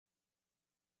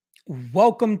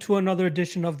Welcome to another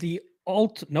edition of the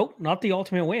nope, not the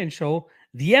Ultimate Weigh-In Show,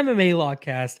 the MMA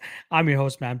Lockcast. I'm your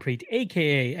host, Manpreet,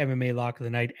 aka MMA Lock of the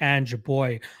Night, and your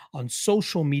boy on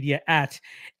social media at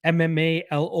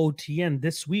MMALOTN.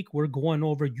 This week, we're going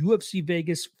over UFC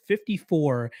Vegas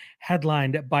 54,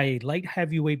 headlined by a light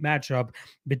heavyweight matchup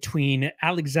between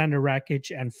Alexander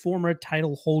Rakic and former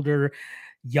title holder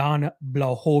Jan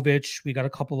Blachowicz. We got a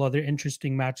couple other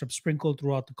interesting matchups sprinkled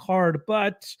throughout the card,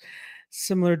 but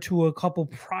similar to a couple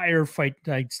prior fight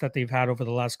nights that they've had over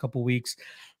the last couple weeks.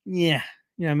 Yeah,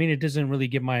 yeah. I mean, it doesn't really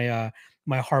get my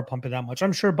heart pumping that much.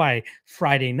 I'm sure by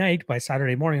Friday night, by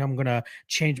Saturday morning, I'm gonna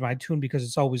change my tune because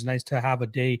it's always nice to have a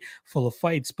day full of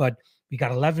fights. But we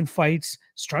got 11 fights.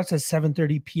 Starts at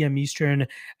 7:30 p.m. Eastern.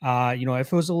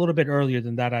 If it was a little bit earlier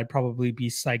than that, I'd probably be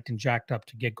psyched and jacked up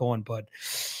to get going. But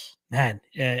man,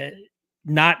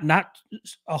 not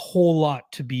a whole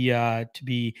lot to be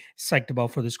psyched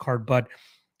about for this card, but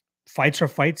fights are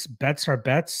fights, bets are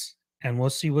bets, and we'll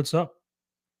see what's up.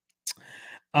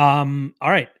 All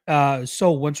right.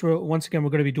 So once again,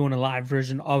 we're going to be doing a live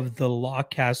version of the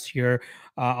Lawcast here.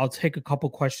 I'll take a couple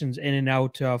questions in and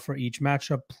out for each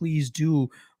matchup. Please do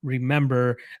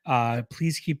remember,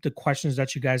 please keep the questions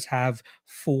that you guys have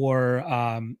for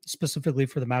specifically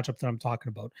for the matchup that I'm talking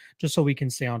about, just so we can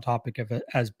stay on topic of it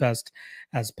as best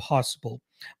as possible.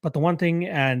 But the one thing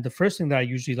and the first thing that I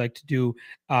usually like to do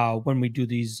when we do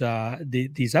these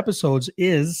episodes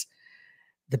is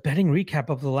the betting recap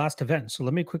of the last event. So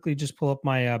let me quickly just pull up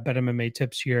my Bet MMA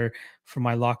tips here for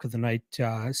my lock of the night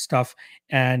stuff.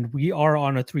 And we are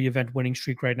on a 3 event winning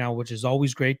streak right now, which is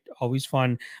always great, always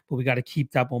fun. But we got to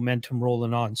keep that momentum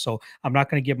rolling on. So I'm not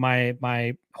going to get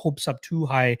my hopes up too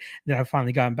high that I've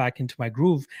finally gotten back into my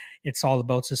groove. It's all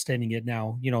about sustaining it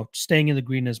now. Staying in the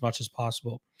green as much as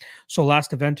possible. So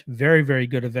last event, very very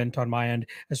good event on my end,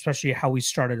 especially how we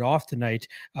started off the night,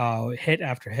 hit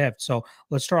after hit. So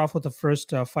let's start off with the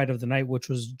first fight of the night, which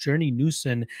was Journey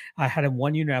Newson. I had him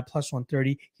 1 unit at plus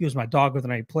 130. He was my dog of the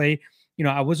night play.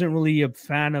 I wasn't really a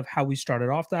fan of how we started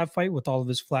off that fight with all of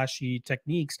his flashy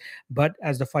techniques, but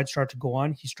as the fight started to go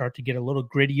on, he started to get a little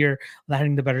grittier,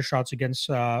 landing the better shots against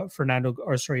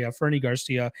Fernie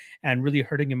Garcia, and really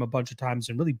hurting him a bunch of times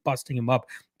and really busting him up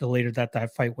the later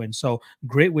that fight went. So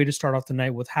great way to start off the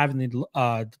night with having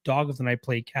the dog of the night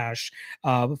play cash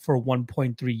for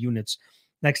 1.3 units.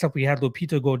 Next up, we had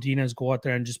Lupita Godinez go out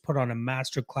there and just put on a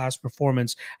masterclass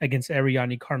performance against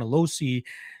Ariane Carnelosi.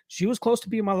 She was close to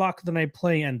being my lock of the night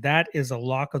play, and that is a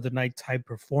lock of the night type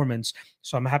performance.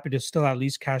 So I'm happy to still at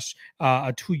least cash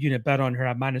a 2 unit bet on her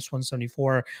at minus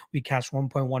 174. We cashed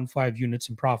 1.15 units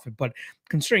in profit. But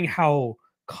considering how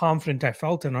confident I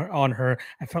felt on her,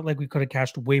 I felt like we could have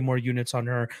cashed way more units on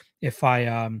her if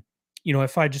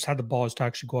I just had the balls to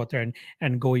actually go out there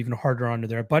and go even harder under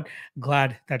there. But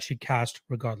glad that she cast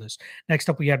regardless. Next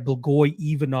up, we had Bulgoy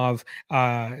Ivanov,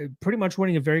 pretty much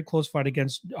winning a very close fight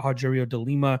against Rogerio de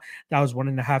Lima. That was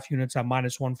 1.5 units at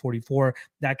minus 144.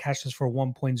 That cashed us for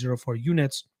 1.04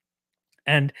 units.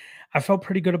 And I felt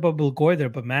pretty good about Bulgoy there,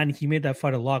 but man, he made that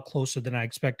fight a lot closer than I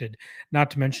expected.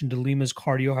 Not to mention De Lima's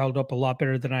cardio held up a lot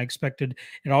better than I expected.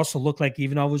 It also looked like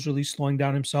Ivanov was really slowing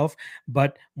down himself,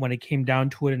 but when it came down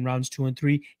to it in rounds 2 and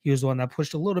 3, he was the one that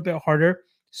pushed a little bit harder.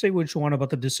 Say what you want about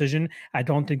the decision. I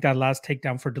don't think that last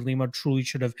takedown for De Lima truly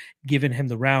should have given him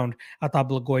the round. I thought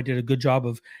Blagoy did a good job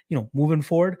of, moving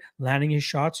forward, landing his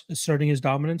shots, asserting his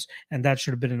dominance, and that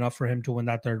should have been enough for him to win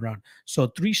that third round. So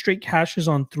 3 straight cashes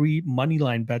on 3 money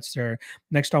line bets there.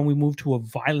 Next on, we move to a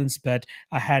violence bet.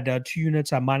 I had 2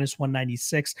 units at minus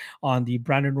 196 on the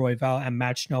Brandon Royval and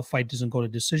Matt Schnell fight doesn't go to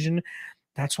decision.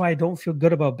 That's why I don't feel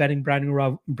good about betting Brandon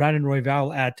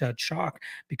Royval at chalk,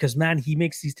 because man, he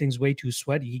makes these things way too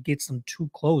sweaty. He gets them too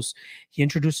close. He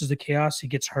introduces the chaos. He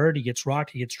gets hurt. He gets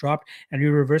rocked. He gets dropped, and he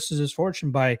reverses his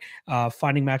fortune by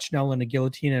finding Matt Schnell in a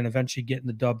guillotine and eventually getting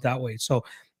the dub that way. So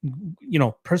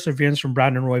perseverance from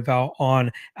Brandon Royval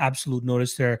on absolute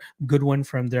notice there. Good win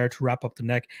for him there to wrap up the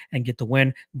neck and get the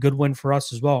win. Good win for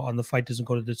us as well on the fight doesn't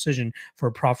go to decision for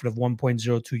a profit of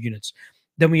 1.02 units.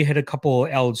 Then we hit a couple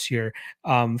L's here.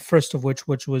 First of which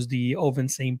was the Oven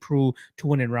St. Preux to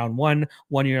win in round 1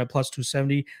 unit at plus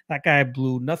 270. That guy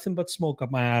blew nothing but smoke up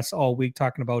my ass all week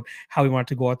talking about how he wanted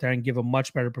to go out there and give a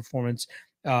much better performance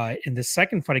in the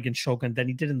second fight against Shogun than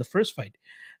he did in the first fight.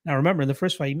 Now, remember, in the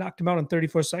first fight, he knocked him out in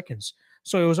 34 seconds.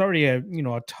 So it was already a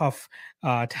tough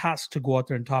task to go out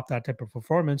there and top that type of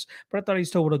performance. But I thought he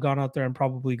still would have gone out there and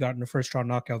probably gotten a first round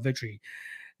knockout victory.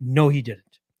 No, he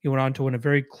didn't. He went on to win a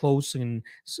very close and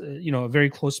a very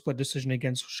close split decision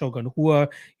against Shogun Hua.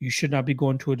 You should not be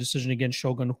going to a decision against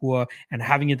Shogun Hua and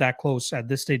having it that close at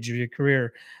this stage of your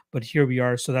career. But here we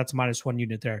are, so that's -1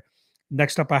 unit there.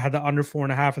 Next up, I had the under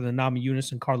 4.5 of the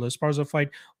Namajunas and Carlos Esparza fight,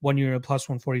 1 unit plus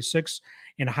 146.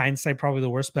 In hindsight, probably the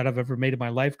worst bet I've ever made in my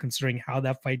life, considering how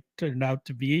that fight turned out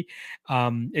to be.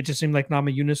 It just seemed like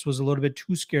Namajunas was a little bit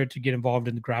too scared to get involved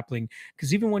in the grappling,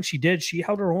 because even when she did, she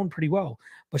held her own pretty well,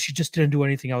 but she just didn't do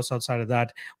anything else outside of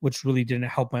that, which really didn't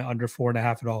help my under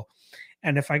 4.5 at all.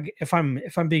 And if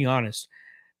I'm being honest,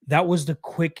 that was the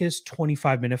quickest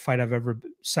 25-minute fight I've ever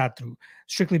sat through,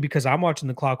 strictly because I'm watching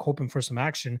the clock hoping for some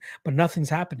action, but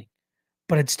nothing's happening.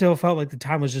 But it still felt like the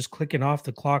time was just clicking off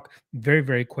the clock very,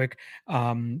 very quick.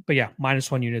 But yeah,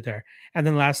 -1 unit there. And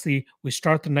then lastly, we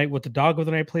start the night with the dog of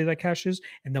the night play that cashes,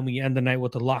 and then we end the night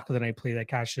with the lock of the night play that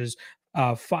cashes.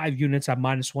 5 units at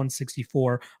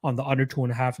 -164 on the under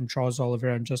 2.5 from Charles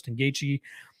Oliveira and Justin Gaethje.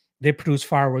 They produced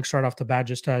fireworks right off the bat,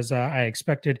 just as I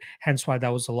expected. Hence why that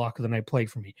was the lock of the night play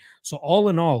for me. So all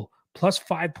in all, plus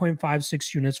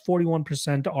 5.56 units,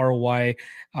 41% ROI.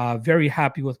 Very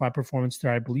happy with my performance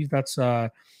there. I believe that's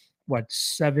what,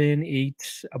 7,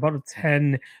 8, about a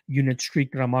 10 unit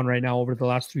streak that I'm on right now over the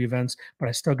last 3 events. But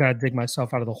I still got to dig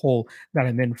myself out of the hole that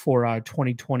I'm in for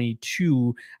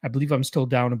 2022. I believe I'm still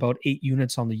down about 8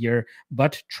 units on the year,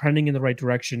 but trending in the right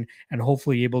direction and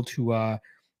hopefully able to,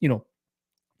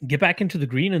 get back into the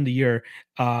green in the year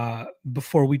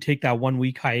before we take that 1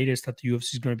 week hiatus that the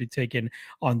UFC is going to be taking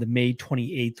on the May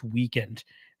 28th weekend.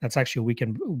 That's actually a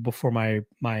weekend before my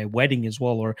wedding as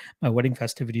well, or my wedding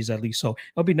festivities at least. So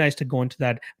it'll be nice to go into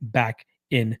that back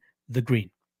in the green.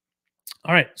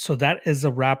 All right, so that is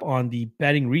a wrap on the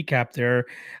betting recap there.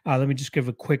 Let me just give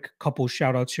a quick couple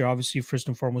shout outs here. Obviously, first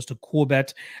and foremost, to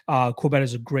Coolbet. Coolbet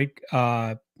is a great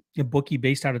a bookie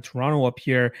based out of Toronto up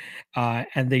here,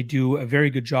 and they do a very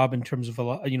good job in terms of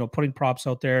putting props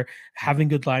out there, having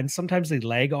good lines. Sometimes they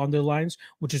lag on their lines,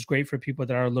 which is great for people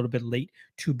that are a little bit late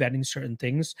to betting certain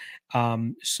things.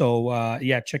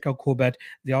 Yeah, check out Coolbet.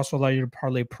 They also allow you to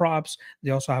parlay props.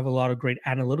 They also have a lot of great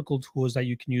analytical tools that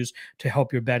you can use to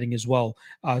help your betting as well.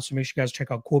 So make sure you guys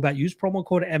check out Coolbet. Use promo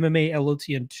code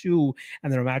MMALOTN2,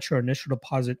 and they'll match your initial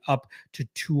deposit up to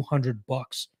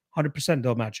 $200. 100%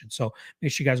 they'll match it. So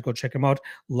make sure you guys go check them out.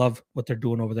 Love what they're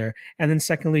doing over there. And then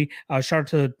secondly, shout out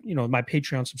to my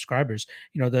Patreon subscribers.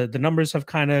 The numbers have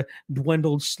kind of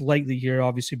dwindled slightly here,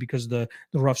 obviously because of the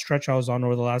rough stretch I was on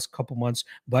over the last couple months,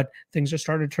 but things are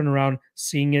starting to turn around,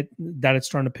 seeing that it's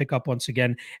starting to pick up once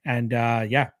again. And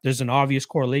there's an obvious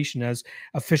correlation. As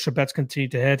official bets continue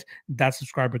to hit, that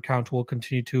subscriber count will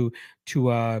continue to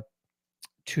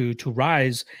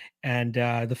rise. And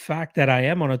the fact that I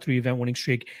am on a 3-event winning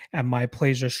streak and my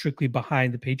plays are strictly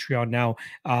behind the Patreon now,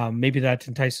 maybe that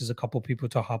entices a couple people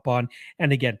to hop on.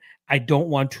 And again, I don't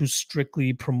want to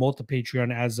strictly promote the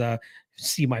Patreon as a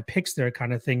see my picks there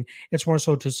kind of thing. It's more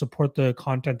so to support the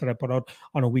content that I put out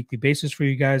on a weekly basis for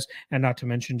you guys, and not to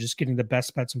mention just getting the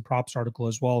best bets and props article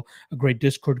as well, a great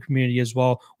Discord community as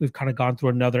well. We've kind of gone through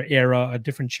another era, a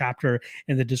different chapter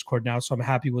in the Discord now, so I'm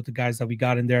happy with the guys that we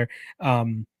got in there.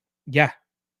 Yeah,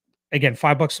 again,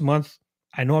 $5 a month.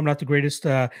 I know I'm not the greatest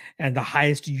and the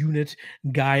highest unit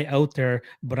guy out there,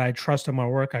 but I trust in my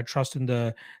work. I trust in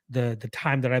the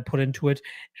time that I put into it,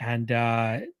 and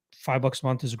 $5 a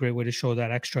month is a great way to show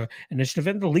that extra initiative.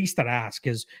 And the least that I ask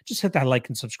is just hit that like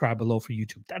and subscribe below for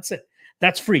YouTube. That's it.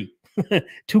 That's free.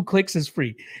 2 clicks is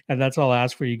free, and that's all I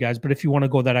ask for you guys. But if you want to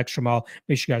go that extra mile,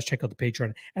 make sure you guys check out the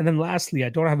Patreon. And then lastly, I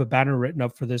don't have a banner written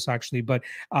up for this actually, but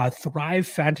Thrive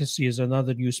Fantasy is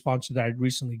another new sponsor that I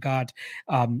recently got.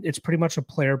 It's pretty much a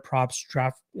player props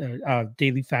draft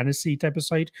daily fantasy type of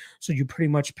site. So you pretty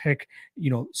much pick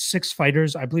 6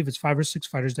 fighters. I believe it's 5 or 6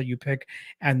 fighters that you pick,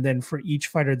 and then for each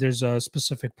fighter there's a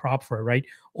specific prop for it, right?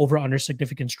 Over under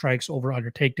significant strikes, over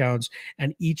under takedowns,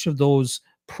 and each of those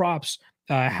props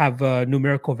have a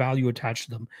numerical value attached to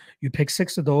them. You pick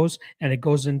 6 of those, and it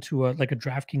goes into like a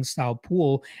DraftKings style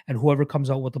pool, and whoever comes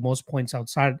out with the most points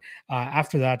outside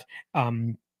after that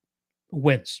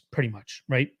wins, pretty much,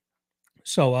 right?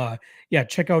 So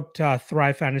check out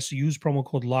Thrive Fantasy. Use promo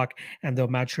code LOCK, and they'll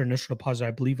match your initial deposit,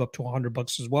 I believe, up to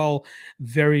 $100 as well.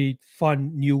 Very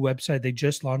fun new website they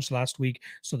just launched last week.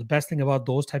 So the best thing about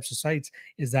those types of sites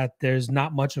is that there's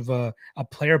not much of a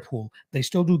player pool. They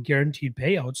still do guaranteed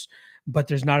payouts, but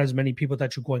there's not as many people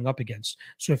that you're going up against.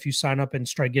 So if you sign up and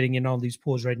start getting in all these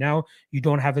pools right now, you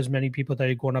don't have as many people that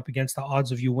you're going up against. The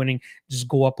odds of you winning just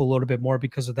go up a little bit more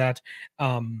because of that.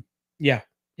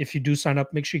 If you do sign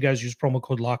up, make sure you guys use promo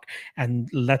code LOCK and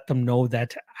let them know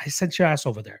that I sent your ass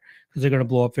over there, because they're going to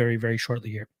blow up very, very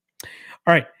shortly here.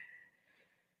 All right.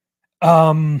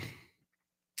 Um,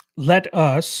 let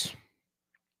us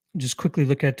just quickly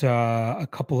look at a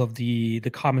couple of the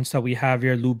comments that we have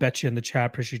here. Lou Betcha in the chat.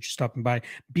 Appreciate you stopping by.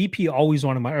 BP always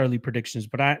one of my early predictions,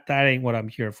 but that ain't what I'm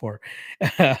here for.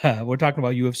 We're talking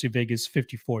about UFC Vegas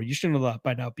 54. You should know that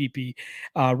by now, BP.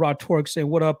 Rod Torque saying,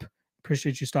 what up?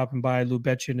 Appreciate you stopping by. Lou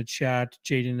Betcha in the chat.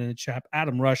 Jaden in the chat.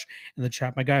 Adam Rush in the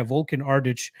chat. My guy, Vulcan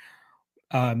Ardich.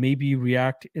 Maybe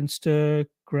React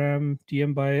Instagram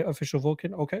DM by official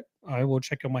Vulcan. Okay. I will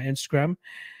check out my Instagram.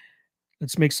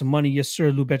 Let's make some money. Yes,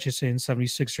 sir. Lou Betcha saying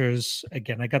 76ers.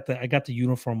 Again, I got the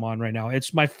uniform on right now.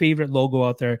 It's my favorite logo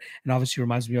out there, and obviously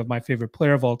reminds me of my favorite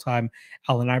player of all time,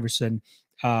 Allen Iverson.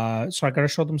 So I gotta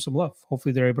show them some love.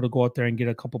 Hopefully they're able to go out there and get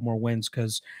a couple more wins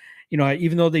because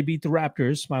even though they beat the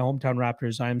Raptors, my hometown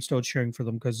Raptors, I am still cheering for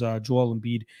them because Joel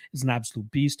Embiid is an absolute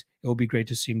beast. It will be great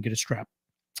to see him get a strap.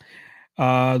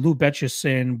 Lou Betcha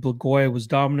saying Blagoy was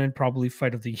dominant, probably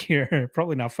fight of the year.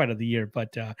 Probably not fight of the year,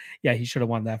 but yeah, he should have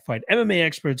won that fight. MMA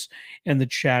experts in the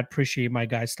chat, appreciate my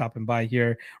guys stopping by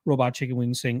here. Robot Chicken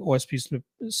Wing saying OSP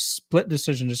split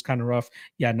decision is kind of rough.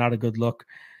 Yeah, not a good look.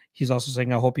 He's also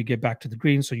saying, I hope you get back to the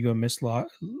green so you and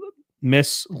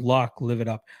Miss Luck live it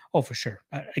up. Oh, for sure.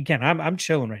 Again, I'm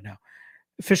chilling right now.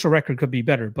 Official record could be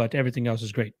better, but everything else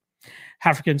is great.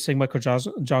 African saying Michael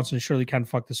Johnson surely can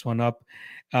fuck this one up.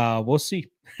 We'll see.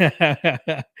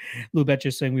 Lou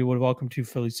Betcha saying we would welcome to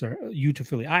Philly, sir. You to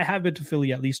Philly. I have been to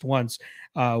Philly at least once.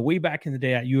 Way back in the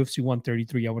day at UFC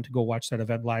 133. I went to go watch that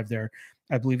event live there.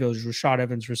 I believe it was Rashad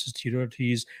Evans versus Tito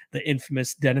Ortiz, the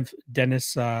infamous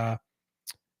Dennis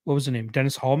what was the name?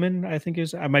 Dennis Hallman, I think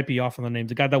is. I might be off on the name.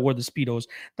 The guy that wore the Speedos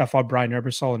that fought Brian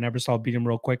Ebersol, and Ebersol beat him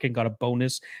real quick and got a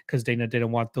bonus because Dana didn't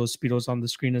want those Speedos on the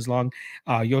screen as long.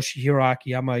 Yoshihiro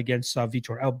Akiyama against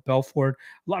Vitor Belfort.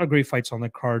 A lot of great fights on the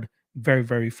card. Very,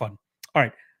 very fun. All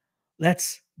right,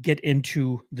 let's get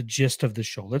into the gist of the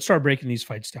show. Let's start breaking these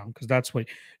fights down because that's what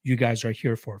you guys are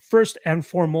here for. First and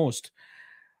foremost,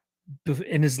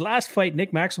 in his last fight,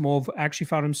 Nick Maximov actually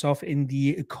found himself in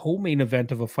the co-main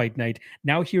event of a fight night.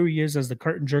 Now here he is as the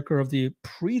curtain jerker of the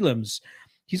prelims.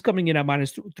 He's coming in at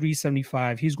minus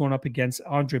 375. He's going up against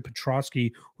Andre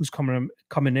Petroski, who's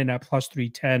coming in at plus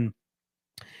 310.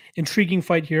 Intriguing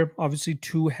fight here. Obviously,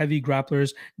 two heavy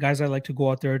grapplers, guys that like to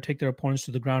go out there, take their opponents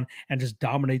to the ground, and just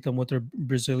dominate them with their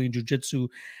Brazilian jiu-jitsu.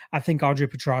 I think Andre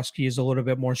Petroski is a little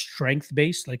bit more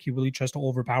strength-based. Like he really tries to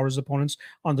overpower his opponents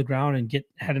on the ground and get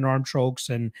head and arm chokes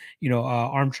and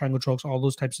arm triangle chokes, all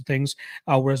those types of things.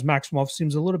 Whereas Maximov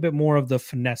seems a little bit more of the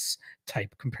finesse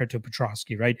type compared to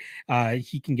Petroski, right?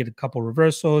 He can get a couple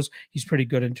reversals. He's pretty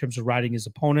good in terms of riding his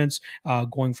opponents,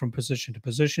 going from position to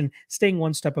position, staying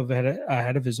one step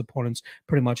ahead of his opponents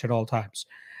pretty much at all times.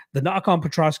 The knock on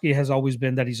Petroski has always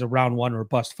been that he's a round one or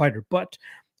bust fighter, but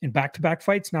in back-to-back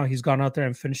fights now, he's gone out there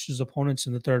and finished his opponents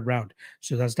in the third round.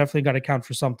 So that's definitely got to count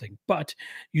for something. But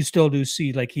you still do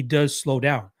see like he does slow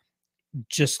down.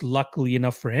 Just luckily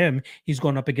enough for him, he's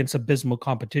going up against abysmal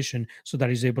competition so that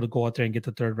he's able to go out there and get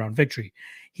the third round victory.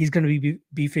 He's going to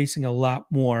be facing a lot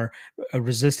more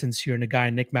resistance here in a guy,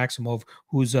 Nick Maximov,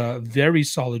 who's a very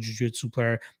solid jiu-jitsu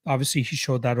player. Obviously, he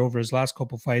showed that over his last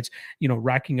couple fights,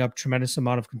 racking up tremendous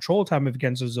amount of control time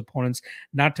against his opponents,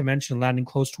 not to mention landing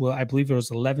close to, I believe it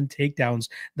was 11 takedowns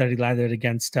that he landed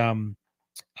against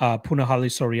Punahele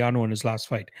Soriano in his last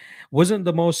fight. Wasn't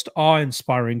the most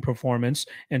awe-inspiring performance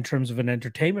in terms of an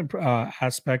entertainment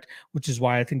aspect, which is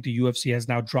why I think the UFC has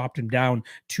now dropped him down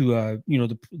to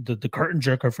the curtain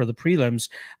jerker for the prelims.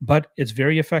 But it's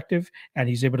very effective, and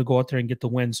he's able to go out there and get the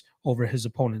wins over his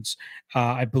opponents.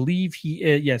 I believe he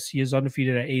is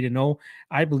undefeated at 8-0.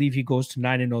 I believe he goes to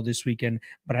 9-0 this weekend,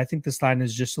 but I think this line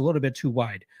is just a little bit too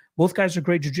wide. Both guys are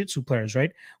great jiu-jitsu players,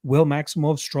 right? Will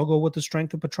Maximov struggle with the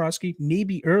strength of Petroski?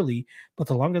 Maybe early, but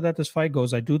the longer that this fight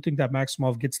goes, I do think that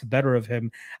Maximov gets the better of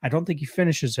him. I don't think he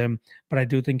finishes him, but I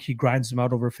do think he grinds him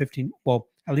out over 15, well,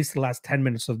 at least the last 10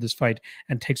 minutes of this fight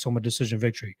and takes home a decision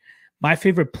victory. My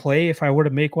favorite play, if I were to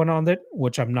make one on it,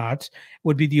 which I'm not,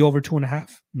 would be the over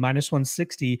 2.5, minus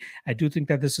 160. I do think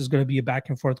that this is going to be a back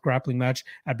and forth grappling match.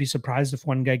 I'd be surprised if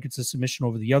one guy gets a submission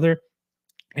over the other.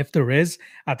 If there is,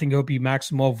 I think it'll be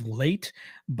Maximov late,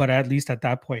 but at least at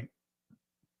that point,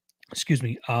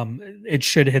 it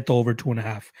should hit the over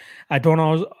 2.5. I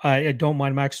don't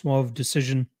mind Maximov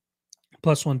decision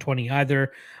plus 120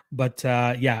 either. But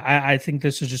I think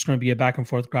this is just going to be a back and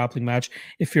forth grappling match.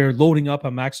 If you're loading up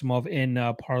on Maximov in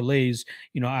parlays,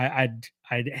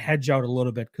 I'd hedge out a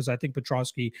little bit because I think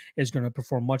Petroski is going to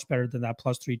perform much better than that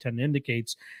plus 310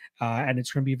 indicates. And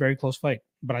it's going to be a very close fight.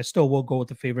 But I still will go with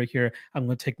the favorite here. I'm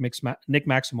going to take Nick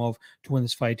Maximov to win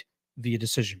this fight via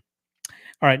decision.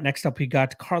 All right, next up, we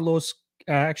got Carlos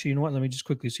Actually, you know what? Let me just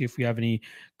quickly see if we have any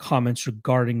comments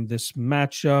regarding this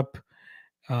matchup.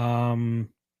 Um,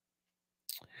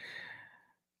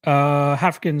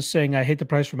 Hafkin saying, "I hate the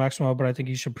price for Maxwell, but I think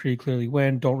he should pretty clearly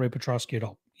win. Don't rate Petrosky at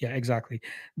all." Yeah, exactly.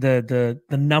 The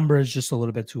number is just a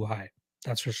little bit too high.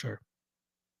 That's for sure.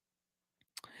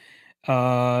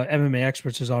 MMA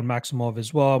experts is on Maximov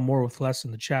as well. More with less in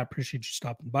the chat. Appreciate you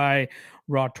stopping by.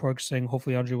 Raw Torque saying,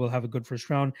 hopefully Andre will have a good first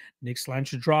round. Nick's line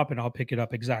should drop and I'll pick it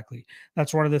up. Exactly.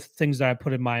 That's one of the things that I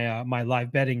put in my my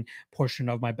live betting portion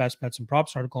of my best bets and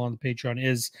props article on the Patreon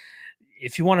is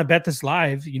if you want to bet this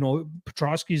live, you know,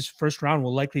 Petrosky's first round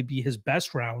will likely be his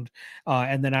best round.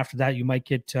 And then after that, you might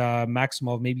get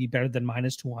Maximov maybe better than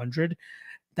minus 200.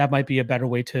 That might be a better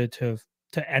way to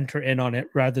enter in on it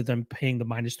rather than paying the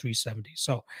minus 370.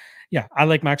 So yeah, I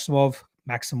like Maximov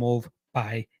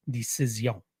by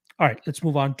decision. All right, let's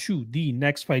move on to the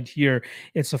next fight here.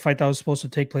 It's a fight that was supposed to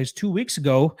take place 2 weeks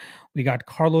ago. We got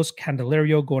Carlos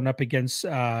Candelario going up against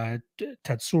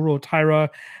Tatsuro Taira,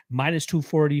 minus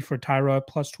 240 for Taira,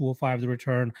 plus 205 the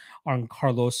return on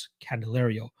Carlos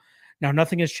Candelario. Now,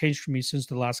 nothing has changed for me since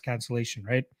the last cancellation,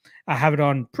 right? I have it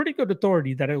on pretty good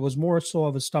authority that it was more so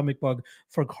of a stomach bug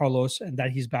for Carlos and that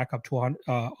he's back up to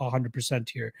 100%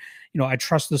 here. You know, I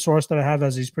trust the source that I have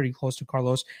as he's pretty close to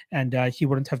Carlos, and he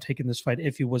wouldn't have taken this fight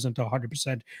if he wasn't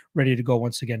 100% ready to go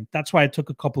once again. That's why it took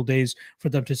a couple days for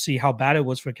them to see how bad it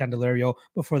was for Candelario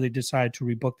before they decided to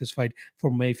rebook this fight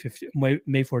for May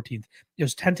 14th. It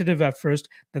was tentative at first,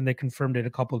 then they confirmed it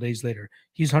a couple days later.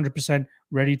 He's 100%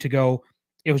 ready to go.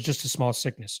 It was just a small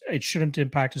sickness. It shouldn't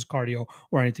impact his cardio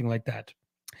or anything like that.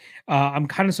 I'm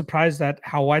kind of surprised at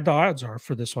how wide the odds are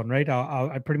for this one, right?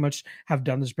 I pretty much have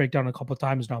done this breakdown a couple of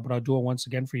times now, but I'll do it once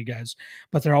again for you guys.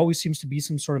 But there always seems to be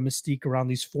some sort of mystique around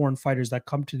these foreign fighters that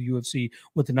come to the UFC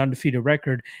with an undefeated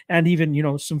record and even, you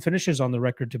know, some finishes on the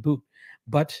record to boot.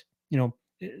 But, you know,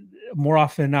 more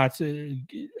often than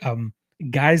not,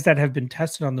 guys that have been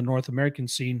tested on the North American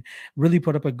scene really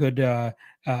put up a good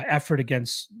effort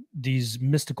against these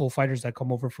mystical fighters that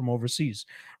come over from overseas,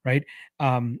 right?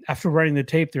 After writing the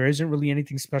tape, there isn't really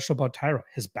anything special about Taira.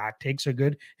 His back takes are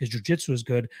good, his jiu-jitsu is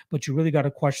good, but you really got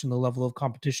to question the level of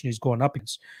competition he's going up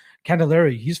against.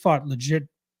 Candelario, he's fought legit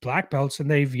black belts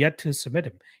and they've yet to submit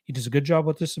him. He does a good job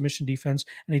with the submission defense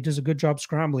and he does a good job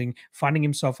scrambling, finding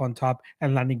himself on top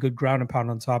and landing good ground and pound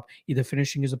on top, either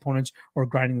finishing his opponents or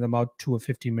grinding them out to a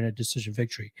 15-minute decision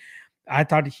victory. I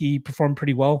thought he performed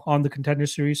pretty well on the Contender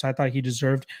Series. I thought he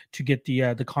deserved to get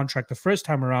the contract the first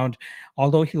time around.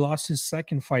 Although he lost his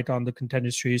second fight on the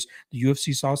Contender Series, the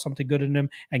UFC saw something good in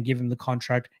him and gave him the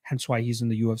contract, hence why he's in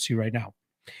the UFC right now.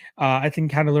 I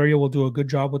think Candelario will do a good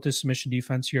job with his submission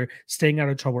defense here, staying out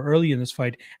of trouble early in this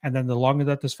fight. And then the longer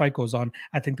that this fight goes on,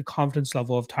 I think the confidence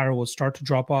level of Taira will start to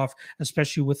drop off,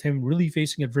 especially with him really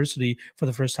facing adversity for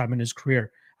the first time in his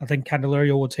career. I think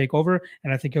Candelario will take over,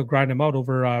 and I think he'll grind him out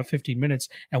over 15 minutes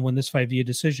and win this fight via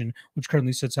decision, which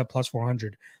currently sits at plus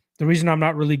 400. The reason I'm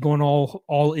not really going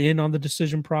all in on the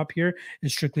decision prop here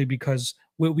is strictly because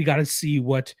we got to see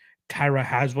what Taira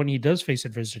has when he does face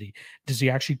adversity. Does he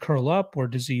actually curl up or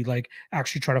does he like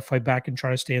actually try to fight back and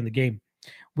try to stay in the game?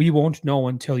 We won't know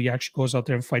until he actually goes out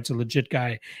there and fights a legit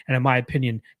guy. And in my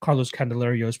opinion, Carlos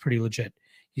Candelario is pretty legit.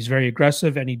 He's very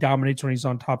aggressive and he dominates when he's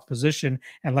on top position.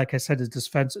 And like I said, his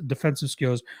defensive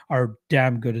skills are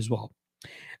damn good as well.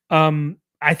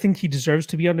 I think he deserves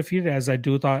to be undefeated, as I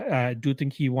do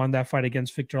think he won that fight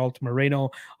against Victor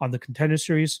Altamirano on the Contender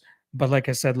Series. But like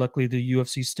I said, luckily the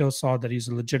UFC still saw that he's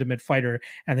a legitimate fighter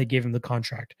and they gave him the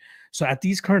contract. So at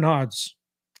these current odds,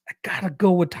 I gotta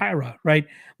go with Taira, right?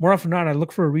 More often than not, I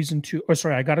look for a reason to, or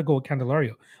sorry, I gotta go with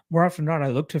Candelario. More often than not,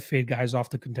 I look to fade guys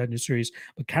off the Contender Series,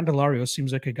 but Candelario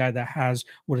seems like a guy that has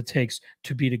what it takes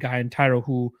to beat a guy in Taira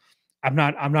who I'm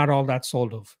not all that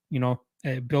sold of, you know.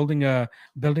 Building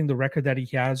the record that he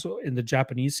has in the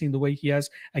Japanese scene the way he has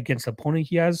against the opponent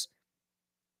he has,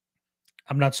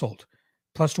 I'm not sold.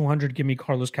 Plus 200, give me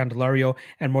Carlos Candelario,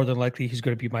 and more than likely he's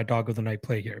going to be my dog of the night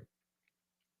play here.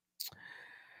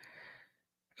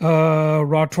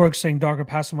 Raw Torque saying darker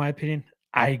pass in my opinion.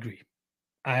 I agree.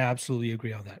 I absolutely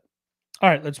agree on that. All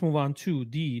right, let's move on to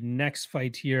the next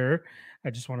fight here. I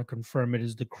just want to confirm it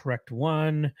is the correct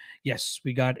one. Yes,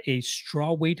 we got a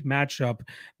strawweight matchup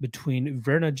between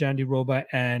Virna Jandiroba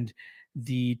and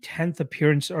the 10th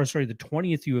appearance, or sorry, the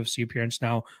 20th UFC appearance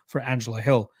now for Angela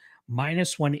Hill.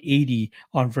 Minus 180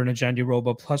 on Virna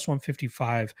Jandiroba, plus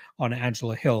 155 on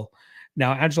Angela Hill.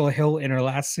 Now, Angela Hill in her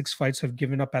last 6 fights have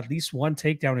given up at least one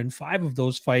takedown in 5 of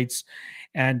those fights,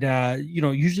 and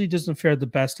usually doesn't fare the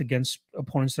best against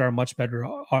opponents that are much better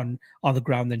on the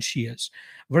ground than she is.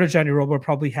 Virna Jandiroba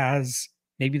probably has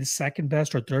maybe the second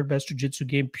best or third best jiu-jitsu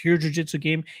game, pure jiu-jitsu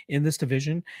game in this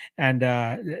division. And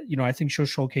I think she'll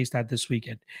showcase that this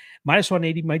weekend. Minus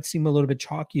 180 might seem a little bit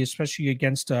chalky, especially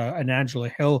against an Angela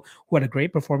Hill who had a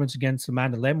great performance against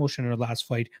Amanda Lemos in her last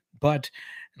fight. But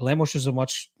Lemos is a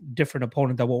much different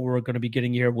opponent than what we're going to be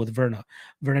getting here with Verna.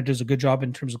 Verna does a good job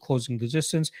in terms of closing the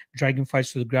distance, dragging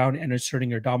fights to the ground, and asserting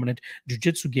her dominant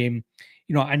jiu-jitsu game.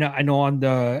 I know on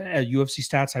the UFC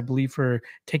stats, I believe her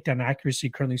takedown accuracy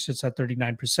currently sits at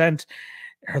 39%.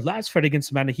 Her last fight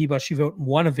against Amanda Ribas, she went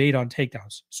 1 of 8 on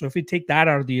takedowns. So if we take that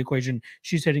out of the equation,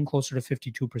 she's hitting closer to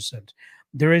 52%.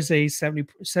 There is a 78%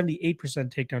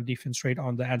 takedown defense rate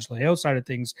on the Angela Hill side of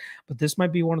things, but this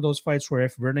might be one of those fights where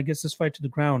if Verna gets this fight to the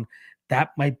ground,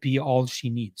 that might be all she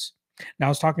needs. Now, I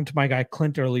was talking to my guy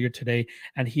Clint earlier today,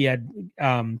 and he had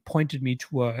pointed me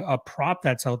to a prop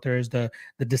that's out there, is the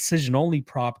decision only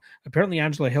prop. Apparently,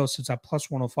 Angela Hill sits at plus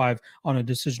 105 on a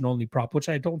decision only prop, which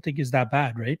I don't think is that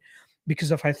bad, right?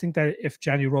 Because if I think that if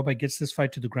Jani Roba gets this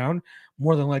fight to the ground,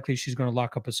 more than likely she's going to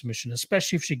lock up a submission,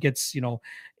 especially if she gets,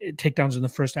 takedowns in the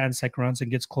first and second rounds and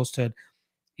gets close to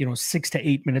 6 to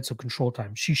 8 minutes of control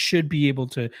time. She should be able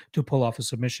to pull off a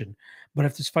submission. But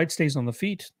if this fight stays on the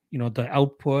feet, the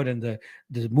output and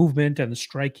the movement and the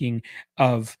striking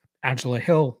of Angela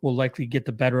Hill will likely get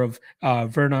the better of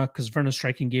Verna, because Verna's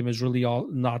striking game is really all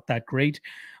not that great,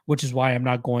 which is why I'm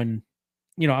not going.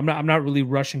 I'm not really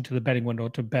rushing to the betting window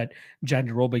to bet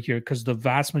Jandiroba here, because the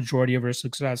vast majority of her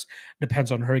success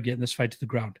depends on her getting this fight to the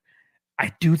ground.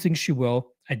 I do think she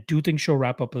will. I do think she'll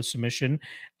wrap up a submission.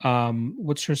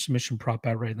 What's her submission prop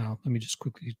at right now? Let me just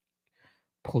quickly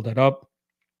pull that up.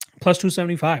 Plus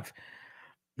 275.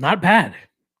 Not bad.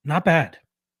 Not bad.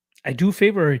 I do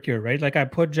favor her here, right? Like I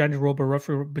put Jandiroba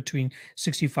roughly between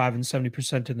 65 and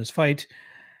 70% in this fight.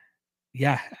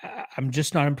 Yeah, I'm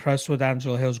just not impressed with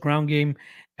Angela Hill's ground game.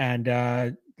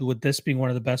 And with this being one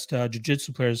of the best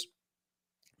jiu-jitsu players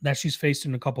that she's faced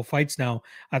in a couple fights now,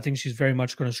 I think she's very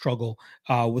much going to struggle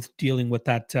with dealing with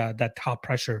that top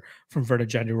pressure from Verna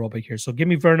Jandiroba here. So give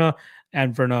me Verna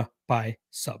and Verna by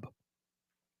sub.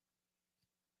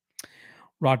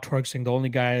 Rod Torksing, the only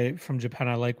guy from Japan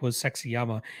I like was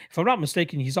Sexyama. If I'm not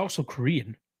mistaken, he's also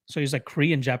Korean. So he's like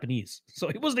Korean Japanese. So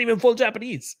he wasn't even full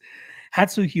Japanese.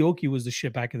 Hatsu Hioki was the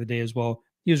shit back in the day as well.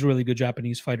 He was a really good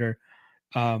Japanese fighter.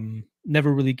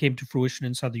 Never really came to fruition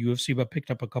inside the UFC, but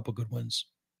picked up a couple good wins.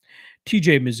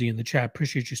 TJ Mizzy in the chat.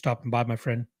 Appreciate you stopping by, my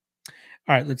friend.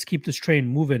 All right, let's keep this train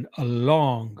moving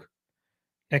along.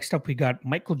 Next up, we got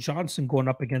Michael Johnson going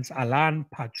up against Alan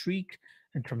Patrick.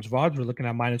 In terms of odds, we're looking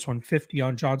at minus 150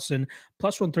 on Johnson,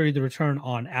 plus 130 the return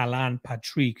on Alan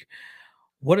Patrick.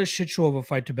 What a shit show of a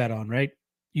fight to bet on, right?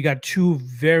 You got two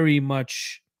very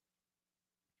much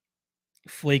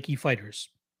flaky fighters.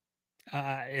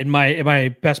 In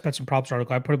my best bets and props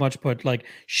article, I pretty much put like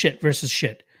shit versus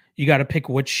shit. You got to pick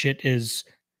which shit is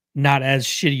not as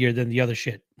shittier than the other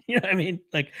shit. You know what I mean?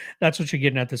 Like that's what you're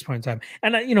getting at this point in time.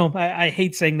 And I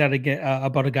hate saying that again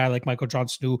about a guy like Michael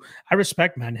Johnson, who I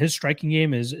respect, man. His striking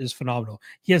game is phenomenal.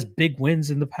 He has big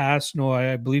wins in the past.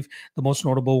 I believe the most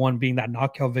notable one being that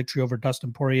knockout victory over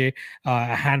Dustin Poirier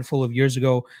a handful of years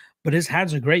ago. But his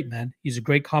hands are great, man. He's a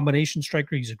great combination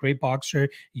striker. He's a great boxer.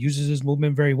 He uses his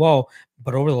movement very well.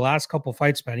 But over the last couple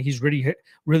fights, man, he's really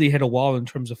hit a wall in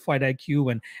terms of fight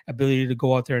IQ and ability to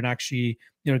go out there and actually,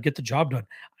 get the job done.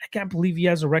 I can't believe he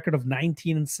has a record of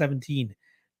 19-17.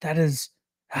 That is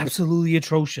absolutely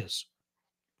atrocious.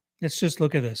 Let's just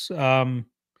look at this.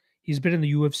 He's been in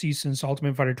the UFC since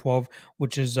Ultimate Fighter 12,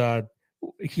 which is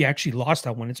he actually lost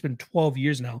that one. It's been 12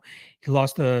 years now. He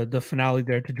lost the finale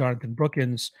there to Jonathan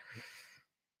Brookins.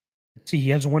 See,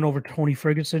 he has a win over Tony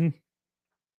Ferguson,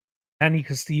 Danny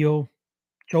Castillo,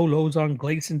 Joe Lozon,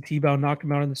 Gleison Tibau knocked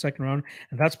him out in the second round,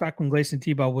 and that's back when Gleison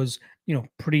Tibau was,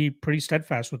 pretty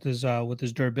steadfast with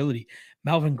his durability.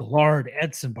 Melvin Gillard,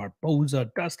 Edson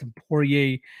Barboza, Dustin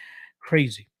Poirier,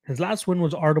 crazy. His last win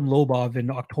was Artem Lobov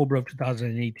in October of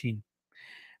 2018.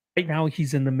 Right now,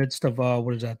 he's in the midst of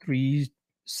what is that? 3,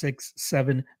 6,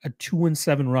 7, a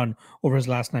 2-7 run over his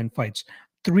last 9 fights.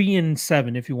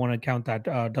 3-7 if you want to count that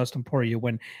Dustin Poirier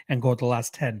win and go with the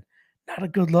last 10. Not a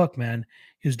good look, man.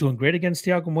 He was doing great against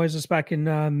Thiago Moises back in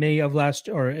May of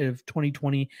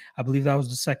 2020. I believe that was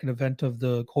the second event of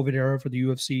the COVID era for the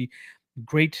UFC.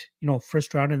 Great,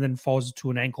 first round, and then falls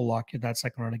to an ankle lock in that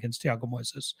second round against Thiago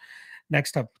Moises.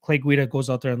 Next up, Clay Guida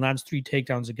goes out there and lands 3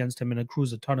 takedowns against him and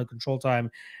accrues a ton of control time.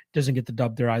 Doesn't get the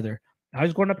dub there either. Now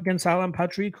he's going up against Alan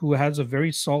Patrick, who has a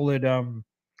very solid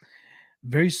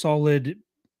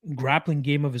grappling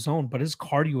game of his own, but his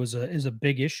cardio is a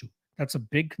big issue. That's a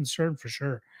big concern for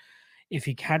sure. if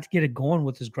he can't get it going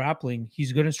with his grappling,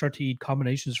 he's going to start to eat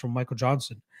combinations from Michael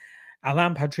Johnson.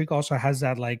 Alan Patrick also has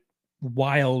that like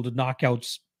wild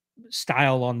knockouts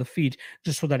style on the feet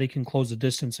just so that he can close the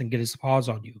distance and get his paws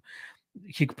on you.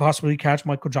 He could possibly catch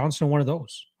Michael Johnson in one of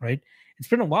those, right? It's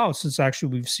been a while since actually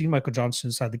we've seen Michael Johnson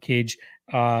inside the cage.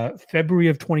 February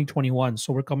of 2021.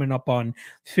 So we're coming up on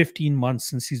 15 months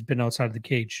since he's been outside the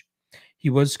cage. He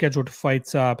was scheduled to fight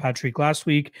Patrick last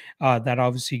week. That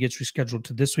obviously gets rescheduled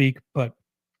to this week. But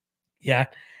yeah,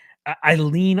 I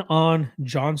lean on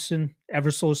Johnson ever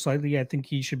so slightly. I think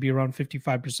he should be around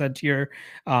 55% here.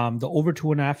 The over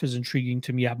 2.5 is intriguing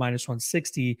to me at minus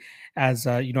 160, as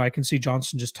I can see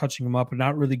Johnson just touching him up and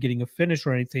not really getting a finish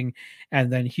or anything.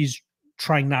 And then he's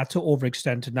trying not to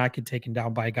overextend to not get taken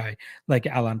down by a guy like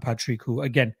Alan Patrick, who,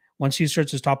 again, once he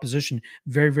starts his top position,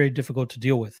 very, very difficult to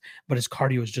deal with, but his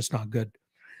cardio is just not good.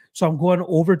 So I'm going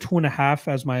over 2.5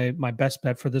 as my best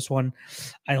bet for this one.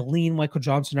 I lean Michael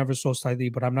Johnson ever so slightly,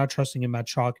 but I'm not trusting him at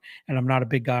chalk, and I'm not a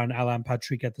big guy on Alan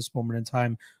Patrick at this moment in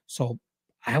time. So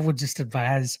I would just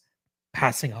advise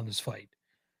passing on this fight.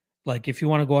 Like if you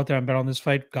want to go out there and bet on this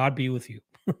fight, God be with you.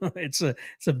 It's a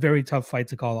very tough fight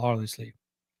to call, honestly.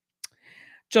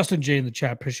 Justin J in the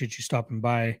chat, appreciate you stopping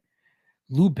by.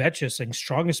 Lou Betcha saying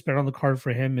strongest bet on the card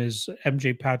for him is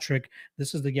MJ Patrick.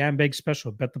 This is the Gambag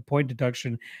special. Bet the point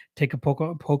deduction. Take a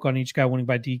poke on each guy winning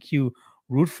by DQ.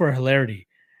 Root for hilarity.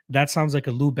 That sounds like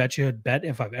a Lou Betcha bet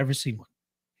if I've ever seen one.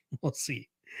 We'll see.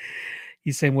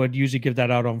 He's saying would usually give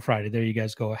that out on Friday. There you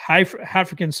guys go.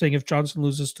 African saying if Johnson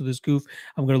loses to this goof,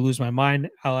 I'm going to lose my mind.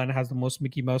 Alan has the most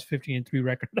Mickey Mouse 15-3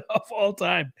 record of all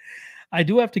time. I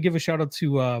do have to give a shout out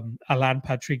to Alan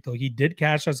Patrick, though. He did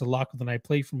cash as a lock of the night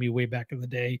play for me way back in the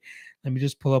day. Let me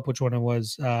just pull up which one it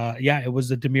was. It was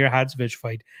the Demir Hadzovich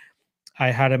fight. I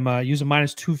had him use a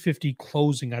minus 250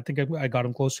 closing. I think I got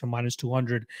him close to minus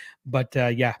 200. But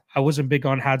I wasn't big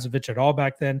on Hadzovich at all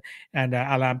back then. And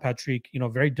Alan Patrick,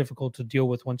 very difficult to deal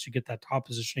with once you get that top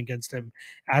position against him,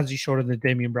 as he showed in the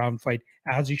Damian Brown fight,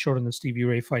 as he showed in the Stevie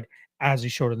Ray fight, as he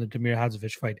showed in the Demir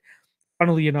Hadzovich fight.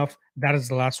 Funnily enough, that is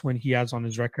the last win he has on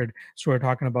his record. So we're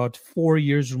talking about 4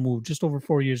 years removed, just over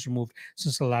 4 years removed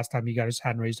since the last time he got his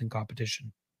hand raised in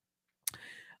competition.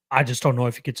 I just don't know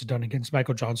if he gets it done against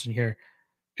Michael Johnson here.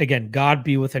 Again, God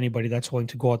be with anybody that's willing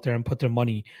to go out there and put their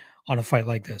money on a fight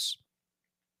like this.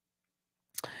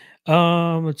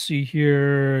 Let's see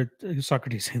here.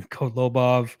 Socrates saying code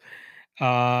Lobov.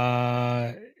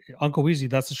 Uncle Weezy,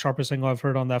 that's the sharpest angle I've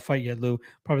heard on that fight yet, Lou.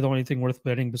 Probably the only thing worth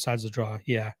betting besides the draw.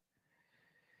 Yeah.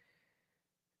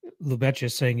 Lou Betcha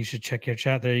is saying you should check your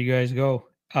chat. There you guys go.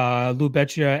 Lou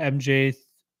Betcha, MJ,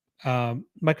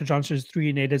 Michael Johnson is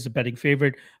 3-8 as a betting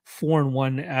favorite,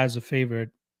 4-1 as a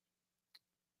favorite.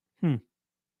 I'm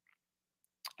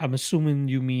assuming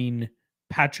you mean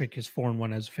Patrick is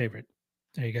 4-1 as a favorite.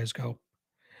 There you guys go.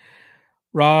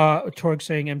 Raw Torque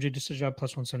saying MJ decision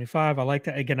plus 175. I like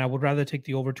that. Again, I would rather take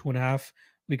the over 2.5.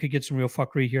 We could get some real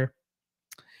fuckery here.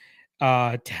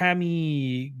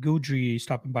 Tammy Goudry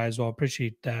stopping by as well.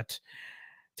 Appreciate that.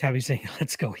 Tammy saying,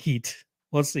 let's go Heat.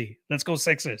 We'll see. Let's go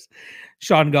Sixers.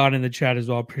 Sean Gone in the chat as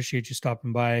well. Appreciate you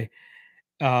stopping by.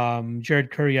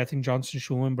 Jared Curry, I think Johnson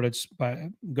should win, but it's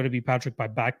going to be Patrick by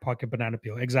back pocket banana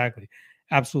peel. Exactly.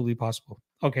 Absolutely possible.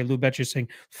 Okay, Lou Betcha saying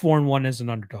 4-1 as an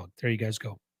underdog. There you guys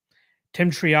go.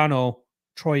 Tim Troiano,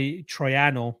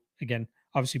 again,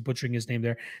 obviously butchering his name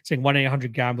there, saying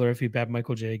 1-800-GAMBLER if you bet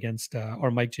Michael J against,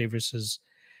 or Mike J versus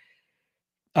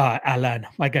Alan.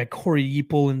 My guy Corey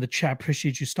Yeeple in the chat.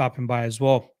 Appreciate you stopping by as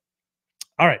well.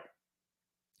 All right.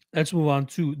 Let's move on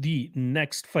to the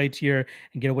next fight here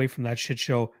and get away from that shit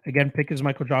show. Again, pick is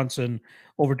Michael Johnson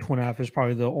over 2.5 is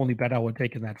probably the only bet I would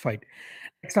take in that fight.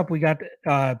 Next up, we got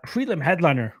prelim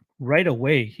headliner right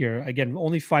away here. Again,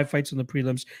 only 5 fights on the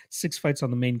prelims, 6 fights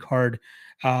on the main card.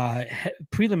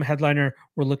 Prelim headliner,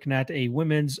 we're looking at a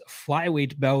women's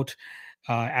flyweight bout.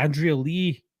 Andrea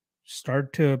Lee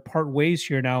start to part ways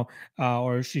here now,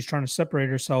 or she's trying to separate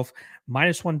herself.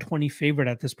 Minus 120 favorite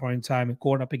at this point in time,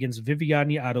 going up against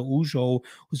Viviane Araújo,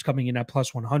 who's coming in at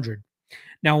plus 100.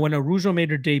 Now, when Araújo made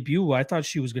her debut, I thought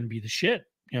she was going to be the shit.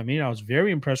 You know what I mean? I was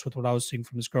very impressed with what I was seeing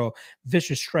from this girl.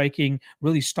 Vicious striking,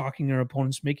 really stalking her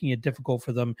opponents, making it difficult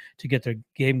for them to get their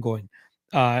game going.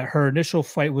 Her initial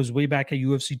fight was way back at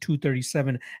UFC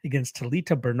 237 against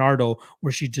Talita Bernardo,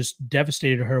 where she just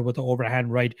devastated her with the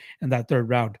overhand right in that 3rd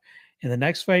round. In the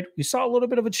next fight, we saw a little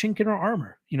bit of a chink in her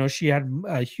armor. She had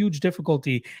a huge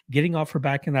difficulty getting off her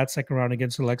back in that 2nd round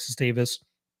against Alexis Davis.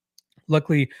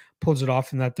 Luckily, pulls it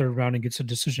off in that 3rd round and gets a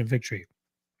decision victory.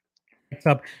 Next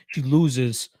up, she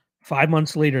loses 5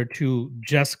 months later to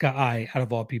Jessica I, out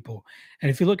of all people. And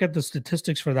if you look at the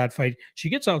statistics for that fight, she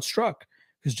gets outstruck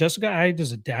because Jessica I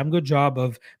does a damn good job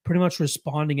of pretty much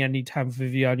responding anytime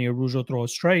Viviane Araujo throw a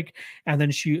strike, and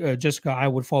then Jessica I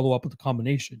would follow up with a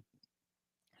combination.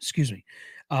 Excuse me.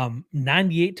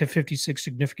 98 to 56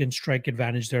 significant strike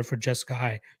advantage there for Jessica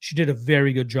I. She did a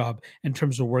very good job in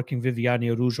terms of working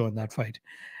Viviane Araujo in that fight.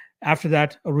 After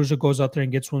that, Aruja goes out there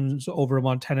and gets wins over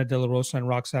Montana De La Rosa and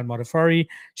Roxanne Modafari.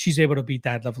 She's able to beat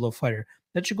that level of fighter.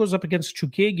 Then she goes up against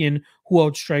Chukagian, who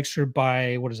outstrikes her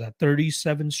by,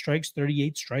 37 strikes,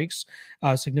 38 strikes,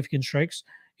 significant strikes.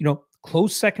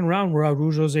 Close second round where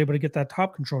Arujo is able to get that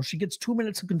top control. She gets 2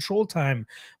 minutes of control time.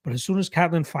 But as soon as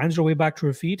Katlyn finds her way back to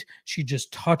her feet, she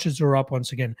just touches her up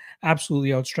once again,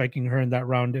 absolutely outstriking her in that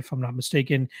round, if I'm not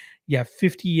mistaken. Yeah,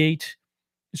 58.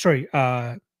 Sorry.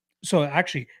 So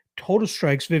actually, total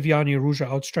strikes, Viviane Araujo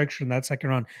outstrikes her in that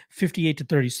second round, 58 to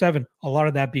 37. A lot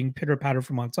of that being pitter patter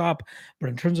from on top. But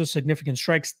in terms of significant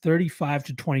strikes, 35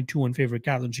 to 22 in favor of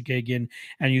Katlyn Chookagian.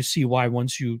 And you see why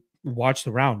once you watch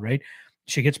the round, right?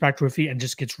 She gets back to her feet and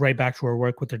just gets right back to her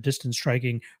work with her distance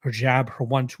striking, her jab, her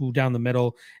 1-2 down the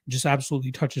middle, just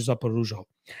absolutely touches up Araujo.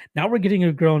 Now we're getting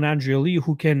a girl in Andrea Lee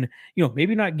who can,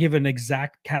 maybe not give an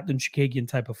exact Katlyn Chookagian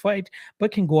type of fight,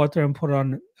 but can go out there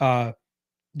and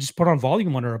just put on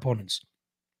volume on her opponents.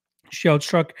 She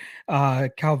outstruck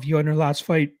Calvillo in her last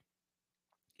fight,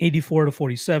 84 to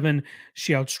 47.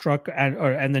 She outstruck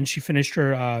and then she finished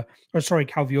her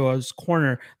Calvillo's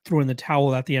corner, threw in the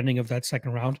towel at the ending of that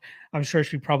second round. I'm sure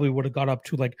she probably would have got up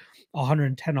to like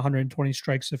 110, 120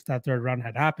 strikes if that third round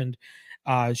had happened.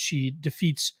 She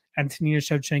defeats Antonina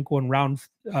Shevchenko in round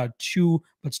 2,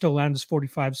 but still lands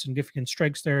 45 significant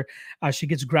strikes there. She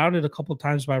gets grounded a couple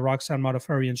times by Roxanne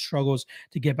Modafari and struggles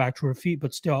to get back to her feet,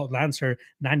 but still outlands her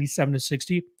 97 to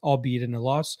 60, albeit in a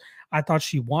loss. I thought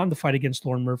she won the fight against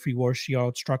Lauren Murphy, where she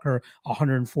outstruck her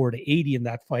 104 to 80 in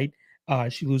that fight.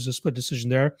 She loses a split decision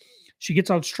there. She gets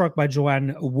outstruck by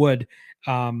Joanne Wood,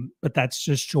 but that's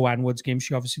just Joanne Wood's game.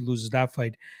 She obviously loses that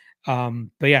fight.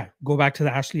 But yeah, go back to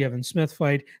the Ashley Evans Smith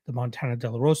fight, the Montana De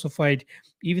La Rosa fight,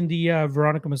 even the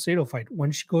Veronica Macedo fight. When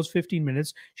she goes 15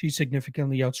 minutes, she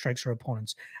significantly outstrikes her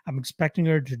opponents. I'm expecting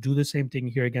her to do the same thing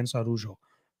here against Araujo.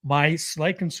 My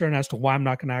slight concern as to why I'm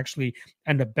not going to actually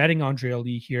end up betting Andrea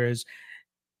Lee here is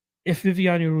if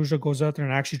Viviane Araujo goes out there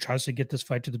and actually tries to get this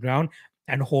fight to the ground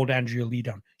and hold Andrea Lee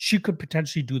down, she could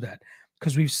potentially do that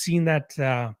because we've seen that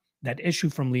issue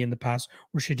from Lee in the past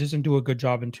where she doesn't do a good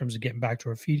job in terms of getting back to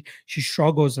her feet. She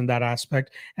struggles in that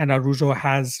aspect, and Araujo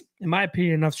has, in my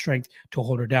opinion, enough strength to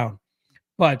hold her down.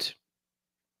 But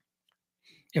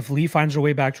if Lee finds her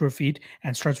way back to her feet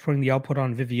and starts putting the output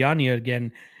on Viviane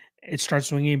again, it starts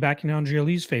swinging back in Andrea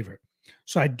Lee's favor.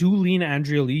 So I do lean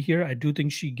Andrea Lee here. I do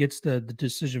think she gets the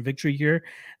decision victory here.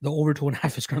 The over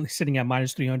 2.5 is currently sitting at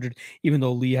minus 300, even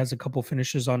though Lee has a couple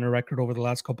finishes on her record over the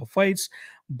last couple fights.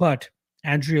 But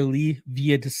Andrea Lee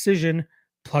via decision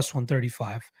plus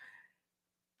 135.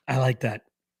 I like that.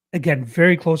 Again,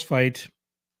 very close fight.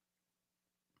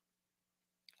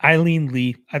 Eileen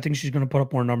Lee, I think she's going to put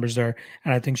up more numbers there,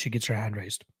 and I think she gets her hand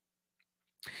raised.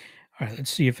 All right,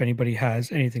 let's see if anybody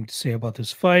has anything to say about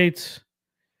this fight.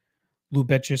 Lou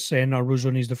Betches saying Araujo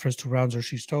needs the first 2 rounds or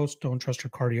she's toast. Don't trust her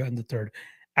cardio in the third.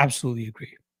 Absolutely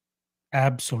agree.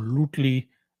 Absolutely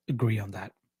agree on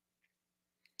that.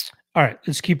 All right,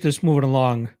 let's keep this moving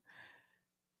along.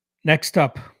 Next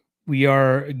up, we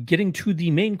are getting to the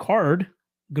main card.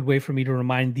 Good way for me to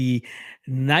remind the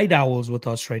night owls with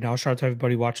us right now. Shout out to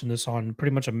everybody watching this on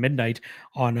pretty much a midnight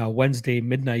on Wednesday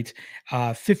midnight.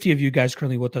 50 of you guys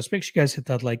currently with us. Make sure you guys hit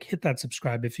that like, hit that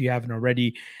subscribe if you haven't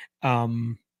already.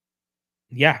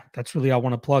 Yeah, that's really all I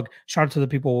want to plug. Shout out to the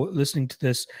people listening to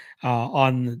this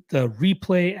on the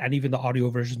replay and even the audio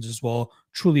versions as well.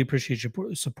 Truly appreciate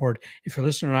your support. If you're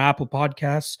listening on Apple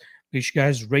Podcasts, make sure you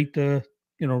guys rate the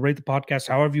podcast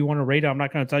however you want to rate it. I'm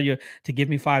not going to tell you to give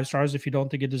me 5 stars if you don't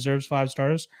think it deserves 5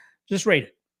 stars. Just rate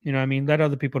it. You know what I mean? Let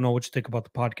other people know what you think about the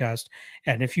podcast.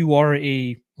 And if you are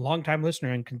a longtime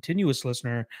listener and continuous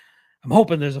listener, I'm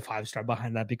hoping there's a 5-star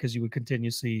behind that because you would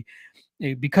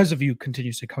because of you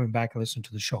continuously coming back and listening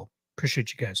to the show.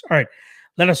 Appreciate you guys. All right,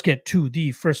 let us get to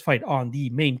the first fight on the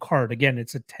main card. Again,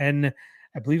 it's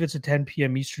I believe it's a 10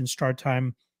 p.m. Eastern start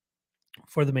time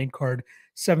for the main card,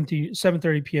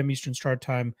 7:30 p.m. Eastern start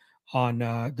time on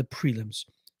the prelims.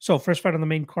 So first fight on the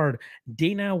main card,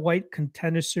 Dana White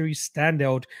Contender Series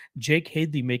standout Jake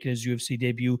Hadley making his UFC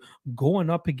debut,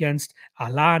 going up against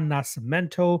Alan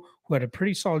Nascimento, who had a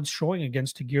pretty solid showing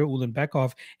against Tagir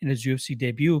Ulanbekov in his UFC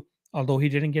debut. Although he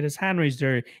didn't get his hand raised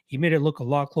there, he made it look a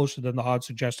lot closer than the odds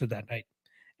suggested that night.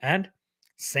 And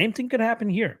same thing could happen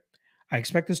here. I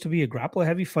expect this to be a grapple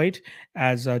heavy fight,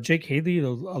 as Jake Haley, a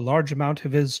large amount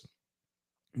of his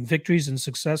victories and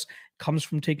success comes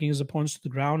from taking his opponents to the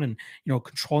ground and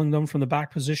controlling them from the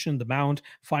back position, the mount,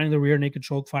 finding the rear naked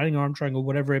choke, finding arm triangle,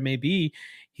 whatever it may be.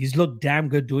 He's looked damn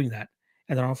good doing that.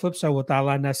 And then on the flip side, with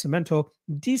Alan Nascimento,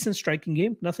 decent striking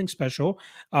game, nothing special,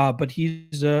 but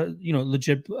he's a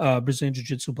legit Brazilian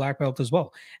Jiu-Jitsu black belt as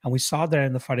well. And we saw that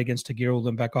in the fight against Tagiro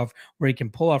Limbekov, where he can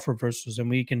pull off reversals and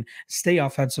we can stay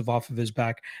offensive off of his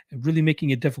back, really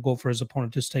making it difficult for his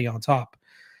opponent to stay on top.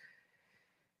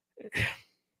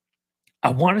 I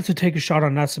wanted to take a shot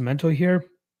on Nascimento here,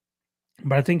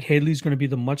 but I think Haley's going to be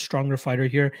the much stronger fighter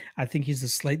here. I think he's a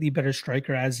slightly better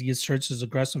striker as he asserts his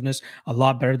aggressiveness a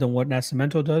lot better than what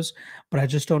Nascimento does. But I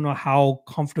just don't know how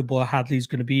comfortable Hadley's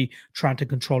going to be trying to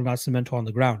control Nascimento on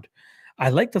the ground. I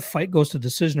like the fight goes to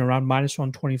decision around minus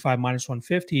 125, minus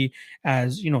 150,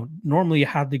 as normally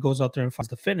Hadley goes out there and finds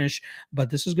the finish,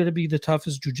 but this is going to be the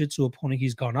toughest jiu-jitsu opponent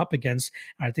he's gone up against.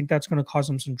 And I think that's going to cause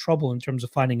him some trouble in terms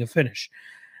of finding a finish.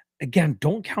 Again,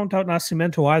 don't count out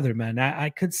Nascimento either, man. I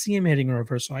could see him hitting a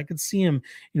reversal. I could see him,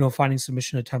 finding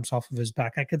submission attempts off of his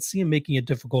back. I could see him making it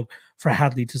difficult for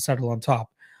Hadley to settle on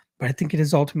top. But I think it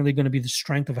is ultimately going to be the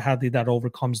strength of Hadley that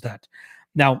overcomes that.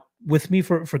 Now, with me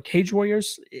for Cage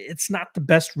Warriors, it's not the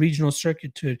best regional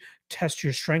circuit to test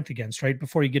your strength against, right?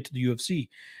 Before you get to the UFC,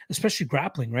 especially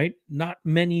grappling, right? Not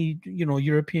many,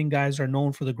 European guys are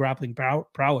known for the grappling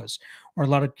prowess, or a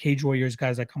lot of Cage Warriors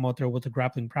guys that come out there with the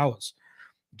grappling prowess.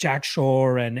 Jack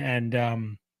Shore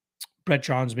and Brett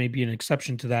Johns may be an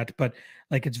exception to that, but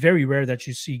like it's very rare that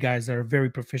you see guys that are very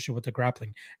proficient with the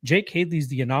grappling. Jake Haley's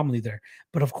the anomaly there,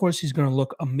 but of course he's going to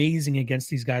look amazing against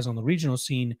these guys on the regional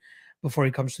scene before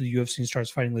he comes to the UFC and starts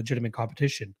fighting legitimate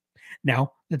competition.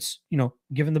 Now, let's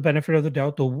given the benefit of the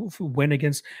doubt, the win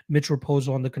against Mitch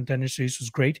Raposo on the Contender Series was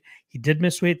great. He did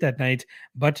miss weight that night,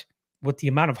 but with the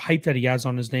amount of hype that he has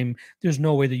on his name, there's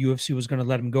no way the UFC was going to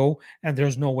let him go, and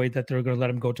there's no way that they're going to let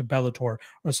him go to Bellator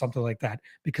or something like that.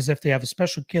 Because if they have a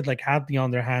special kid like Hadley on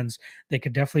their hands, they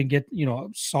could definitely get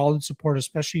solid support,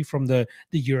 especially from the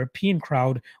European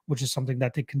crowd, which is something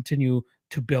that they continue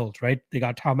to build. Right? They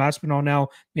got Tom Aspinall now.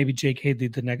 Maybe Jake Haley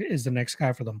is the next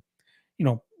guy for them.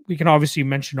 We can obviously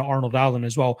mention Arnold Allen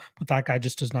as well, but that guy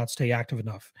just does not stay active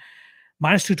enough.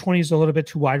 Minus 220 is a little bit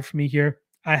too wide for me here.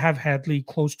 I have Hadley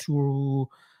close to,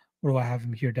 what do I have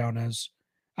him here down as?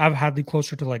 I have Hadley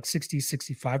closer to like 60,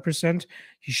 65%.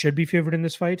 He should be favored in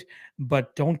this fight,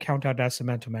 but don't count out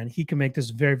Nascimento, man. He can make this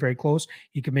very, very close.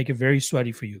 He can make it very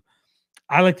sweaty for you.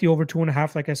 I like the over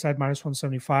 2.5, like I said, minus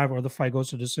 175, or the fight goes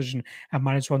to decision at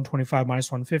minus 125, minus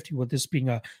 150, with this being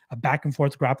a back and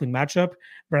forth grappling matchup.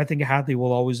 But I think Hadley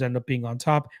will always end up being on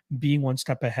top, being one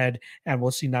step ahead, and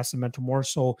we'll see Nascimento more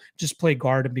so just play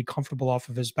guard and be comfortable off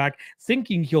of his back,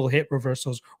 thinking he'll hit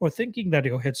reversals or thinking that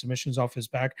he'll hit submissions off his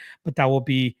back, but that will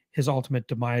be his ultimate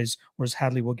demise, whereas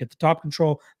Hadley will get the top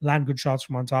control, land good shots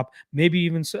from on top, maybe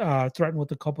even threaten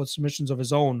with a couple of submissions of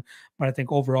his own. But I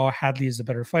think overall, Hadley is the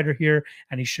better fighter here,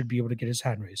 and he should be able to get his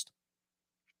hand raised.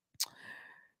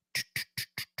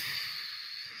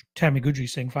 Tammy Goodry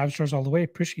saying 5 stars all the way.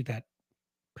 Appreciate that.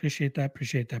 Appreciate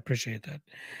that.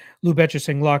 Lou Betcher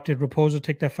saying locked. Did Raposo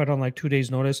take that fight on like 2 days'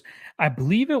 notice? I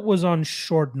believe it was on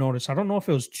short notice. I don't know if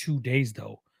it was 2 days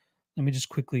though. Let me just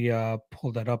quickly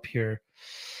pull that up here.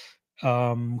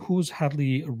 Who's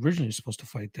Hadley originally supposed to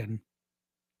fight then?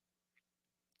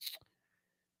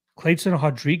 Clayton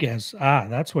Rodriguez.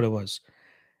 That's what it was.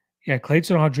 Yeah,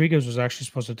 Clayton Rodriguez was actually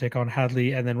supposed to take on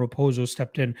Hadley, and then Raposo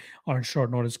stepped in on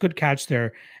short notice. Good catch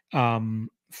there from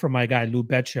my guy Lou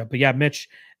Betcha. But yeah, Mitch,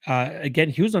 again,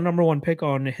 he was the number one pick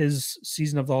on his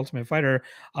season of the Ultimate Fighter.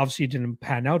 Obviously, it didn't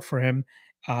pan out for him.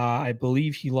 I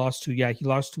believe he lost to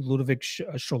Ludovic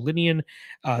Sholinian.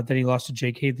 Then he lost to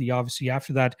Jake Haley, obviously,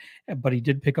 after that. But he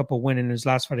did pick up a win in his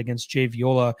last fight against Jay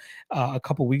Viola a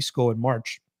couple weeks ago in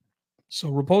March. So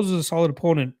Raposo is a solid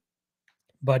opponent,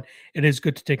 but it is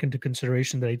good to take into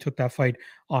consideration that he took that fight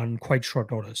on quite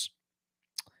short notice.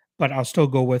 But I'll still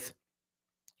go with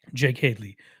Jake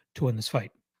Haley to win this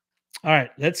fight. All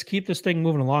right, let's keep this thing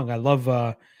moving along. I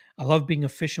love being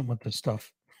efficient with this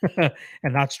stuff and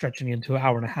not stretching into an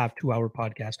hour and a half, 2-hour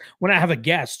podcast. When I have a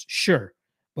guest, sure,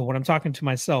 but when I'm talking to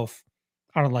myself,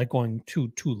 I don't like going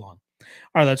too long.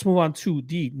 All right, let's move on to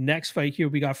the next fight here.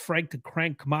 We got Frank the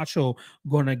Crank Camacho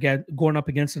going up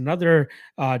against another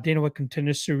Dana White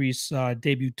Contender Series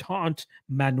debutant,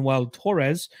 Manuel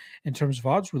Torres. In terms of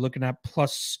odds, we're looking at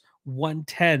plus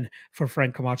 110 for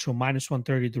Frank Camacho, minus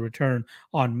 130 the return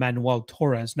on Manuel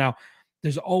Torres. Now,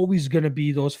 there's always going to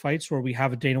be those fights where we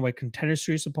have a Dana White Contender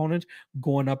Series opponent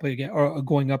going up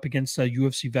against a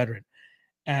UFC veteran.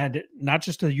 and not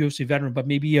just a UFC veteran, but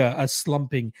maybe a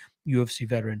slumping UFC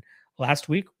veteran. Last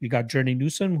week, we got Journey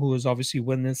Newsom, who was obviously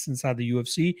winless inside the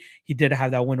UFC. He did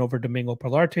have that win over Domingo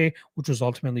Pilarte, which was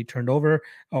ultimately turned over,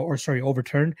 or sorry,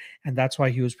 overturned, and that's why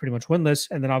he was pretty much winless.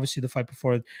 And then obviously the fight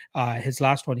before his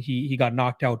last one, he got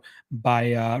knocked out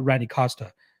by Randy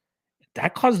Costa.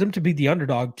 That caused him to be the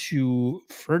underdog to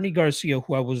Fernie Garcia,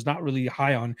 who I was not really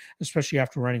high on, especially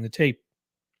after running the tape.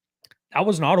 That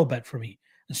was an auto bet for me,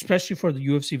 especially for the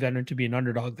UFC veteran to be an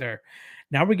underdog there.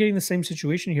 Now we're getting the same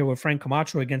situation here with Frank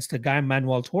Camacho against a guy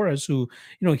Manuel Torres, who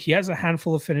he has a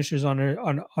handful of finishes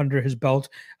under his belt.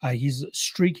 He's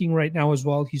streaking right now as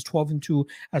well. He's 12-2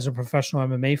 as a professional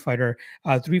MMA fighter.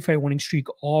 3-fight winning streak,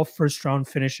 all first round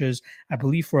finishes. I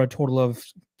believe for a total of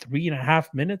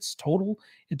 3.5 minutes total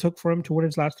it took for him to win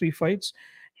his last three fights.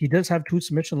 He does have two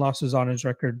submission losses on his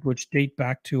record, which date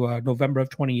back to November of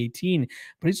 2018,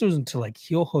 but he's losing to like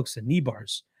heel hooks and knee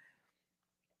bars.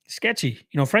 Sketchy.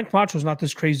 Frank Camacho is not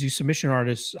this crazy submission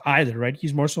artist either, right?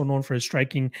 He's more so known for his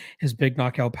striking, his big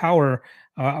knockout power.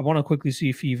 I want to quickly see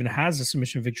if he even has a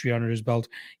submission victory under his belt.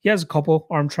 He has a couple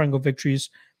arm triangle victories,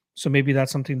 so maybe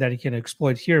that's something that he can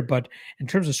exploit here. But in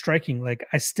terms of striking, like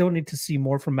I still need to see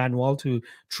more from Manuel to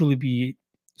truly be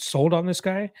sold on this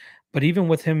guy. But even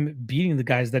with him beating the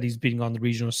guys that he's beating on the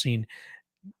regional scene,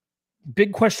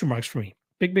 big question marks for me.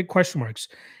 Big question marks.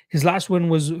 His last win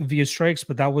was via strikes,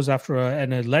 but that was after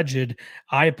an alleged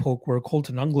eye poke where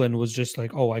Colton Ungland was just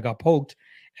like, "Oh, I got poked,"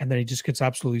 and then he just gets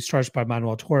absolutely starched by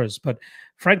Manuel Torres. But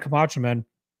Frank Camacho, man,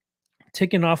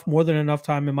 taking off more than enough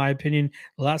time, in my opinion.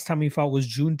 The last time he fought was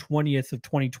June 20th of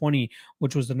 2020,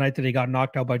 which was the night that he got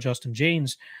knocked out by Justin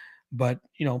James. But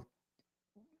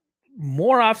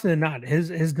more often than not,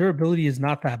 his durability is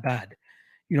not that bad.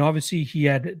 Obviously he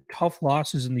had tough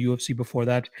losses in the UFC before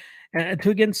that, and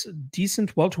to against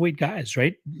decent welterweight guys,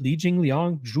 right? Li Jing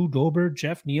Liang, Drew Dober,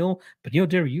 Jeff Neal, Benil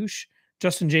Dariush.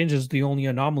 Justin James is the only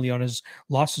anomaly on his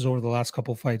losses over the last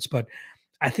couple fights, but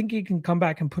I think he can come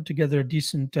back and put together a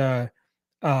decent uh,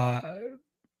 a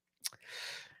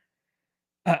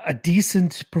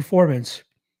decent performance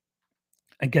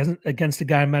against a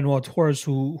guy Manuel Torres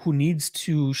who needs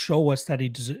to show us that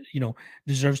he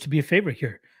deserves to be a favorite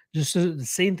here. Just the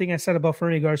same thing I said about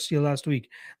Fernie Garcia last week.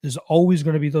 There's always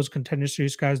going to be those contender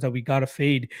series guys that we got to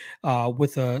fade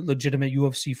with a legitimate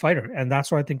UFC fighter, and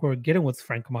that's what I think we're getting with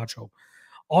Frank Camacho.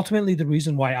 Ultimately, the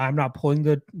reason why I'm not pulling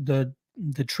the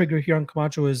trigger here on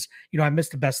Camacho is, I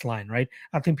missed the best line, right?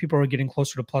 I think people are getting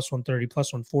closer to plus 130,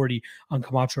 plus 140 on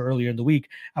Camacho earlier in the week.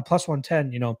 At plus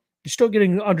 110, you're still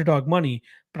getting underdog money,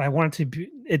 but I want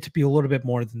it to be a little bit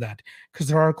more than that because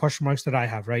there are question marks that I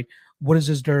have, right? What is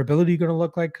his durability going to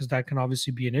look like? Because that can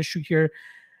obviously be an issue here.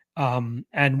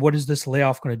 And what is this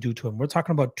layoff going to do to him? We're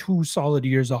talking about 2 solid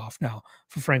years off now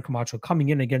for Frank Camacho coming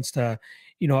in against a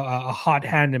hot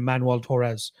hand in Manuel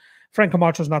Torres. Frank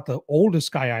Camacho is not the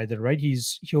oldest guy either, right?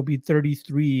 He'll be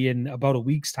 33 in about a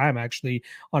week's time. Actually,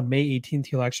 on May 18th,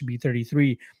 he'll actually be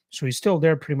 33. So he's still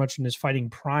there, pretty much in his fighting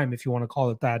prime, if you want to call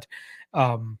it that.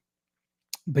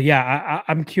 But yeah,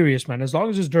 I'm curious, man. As long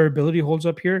as his durability holds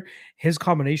up here, his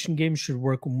combination game should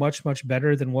work much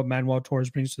better than what Manuel Torres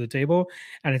brings to the table.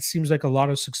 And it seems like a lot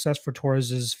of success for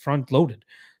Torres is front loaded.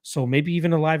 So maybe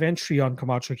even a live entry on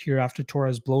Camacho here after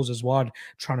Torres blows his wad,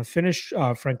 trying to finish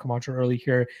Frank Camacho early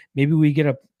here. Maybe we get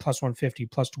a plus 150,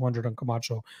 plus 200 on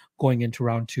Camacho going into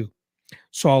round two.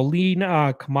 So I'll lean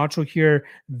Camacho here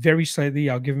very slightly.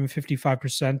 I'll give him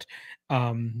 55%.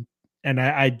 And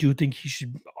I do think he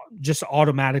should just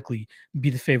automatically be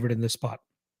the favorite in this spot.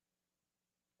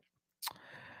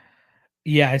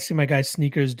 Yeah, I see my guy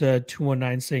Sneakers the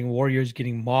 219 saying Warriors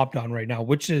getting mobbed on right now,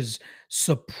 which is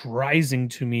surprising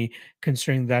to me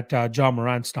considering that John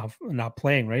Morant's not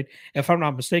playing, right? If I'm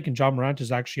not mistaken, John Morant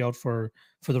is actually out for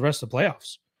the rest of the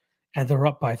playoffs. And they're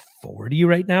up by 40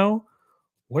 right now.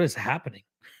 What is happening?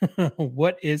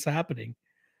 What is happening?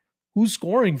 Who's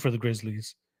scoring for the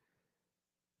Grizzlies?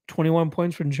 21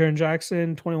 points from Jaren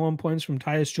Jackson, 21 points from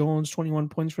Tyus Jones, 21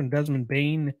 points from Desmond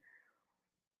Bain.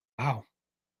 Wow,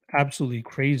 absolutely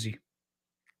crazy.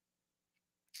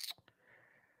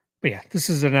 But yeah, this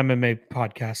is an MMA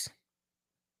podcast.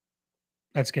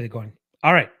 Let's get it going.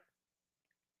 All right.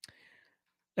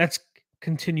 Let's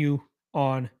continue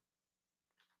on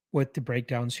with the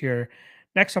breakdowns here.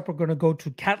 Next up, we're going to go to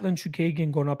Katlyn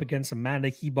Chookagian going up against Amanda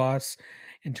Hebos.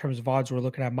 In terms of odds, we're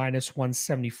looking at minus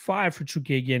 175 for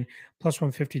Chookagian, plus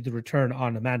 150 to return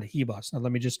on Amanda Hebos. Now,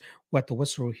 let me just wet the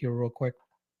whistle here real quick.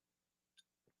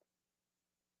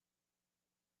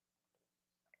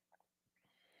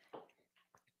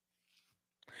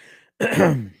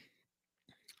 All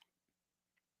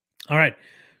right.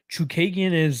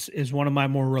 Chukagian is one of my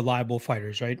more reliable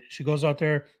fighters, right? She goes out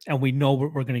there and we know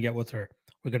what we're going to get with her.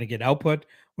 We're going to get output,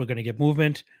 we're going to get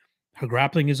movement. Her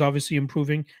grappling is obviously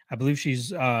improving. I believe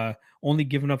she's only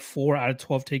given up 4 out of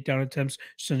 12 takedown attempts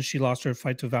since she lost her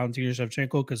fight to Valentina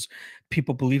Shevchenko, because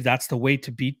people believe that's the way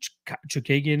to beat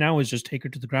Chukagian now, is just take her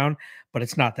to the ground, but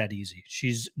it's not that easy.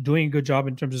 She's doing a good job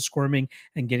in terms of squirming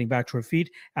and getting back to her feet,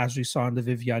 as we saw in the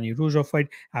Viviane Rougeau fight,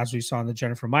 as we saw in the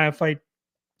Jennifer Maia fight,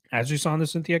 as we saw in the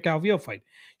Cynthia Calvillo fight.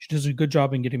 She does a good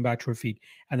job in getting back to her feet.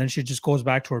 And then she just goes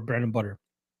back to her bread and butter.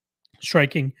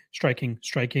 Striking, striking,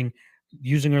 striking,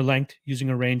 using her length, using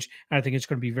her range. And I think it's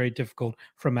going to be very difficult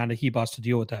for Amanda Hebos to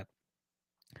deal with that.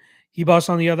 Hebos,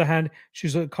 on the other hand,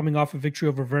 she's coming off a victory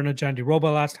over Verna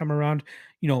Jandiroba last time around.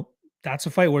 You know, that's a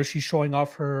fight where she's showing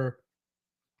off her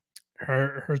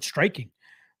striking,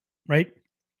 right?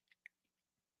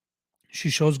 She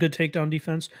shows good takedown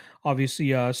defense.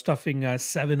 Obviously, stuffing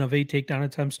 7 of 8 takedown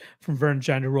attempts from Vern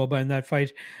Jandiroba in that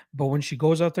fight. But when she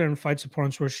goes out there and fights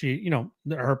opponents where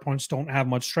her opponents don't have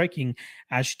much striking,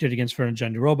 as she did against Vern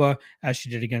Jandiroba, as she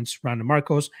did against Randa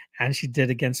Marcos, and she did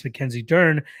against Mackenzie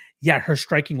Dern, yeah, her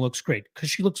striking looks great because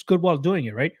she looks good while doing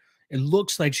it, right? It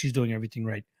looks like she's doing everything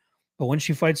right. But when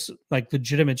she fights like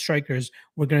legitimate strikers,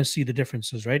 we're going to see the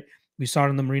differences, right? We saw it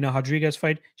in the Marina Rodriguez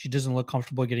fight. She doesn't look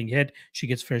comfortable getting hit. She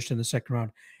gets finished in the second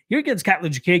round. Here against Katlyn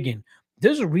Chookagian,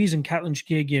 there's a reason Katlyn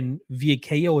Chookagian via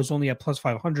KO is only at plus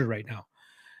 500 right now.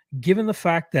 Given the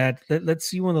fact that, let's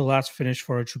see when the last finish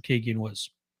for Chookagian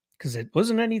was, because it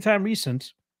wasn't anytime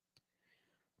recent.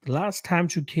 The last time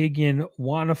Chookagian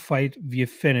won a fight via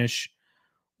finish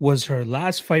was her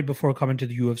last fight before coming to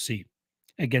the UFC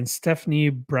against Stephanie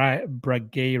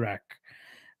Bragarak.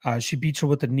 She beats her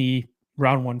with a knee,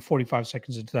 round 1, 45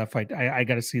 seconds into that fight. I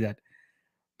got to see that.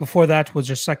 Before that was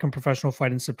her second professional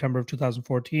fight in September of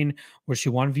 2014, where she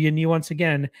won via knee once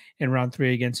again in round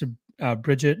 3 against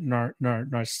Bridget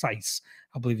Narcisse,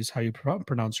 I believe is how you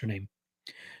pronounce her name.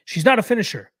 She's not a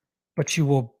finisher, but she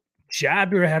will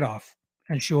jab your head off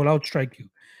and she will outstrike you.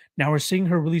 Now we're seeing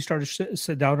her really start to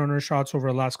sit down on her shots over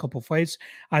the last couple fights.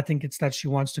 I think it's that she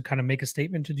wants to kind of make a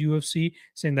statement to the UFC,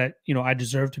 saying that I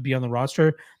deserve to be on the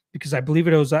roster, because I believe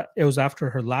it was after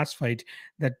her last fight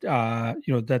that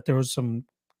that there was some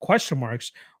question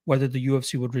marks whether the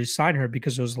UFC would resign her,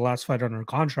 because it was the last fight on her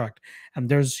contract, and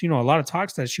there's a lot of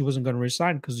talks that she wasn't going to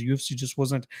resign because the UFC just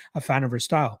wasn't a fan of her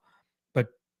style. But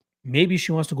maybe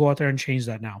she wants to go out there and change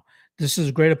that now. This is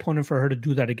a great opponent for her to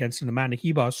do that against an Amanda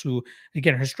Hebos, who,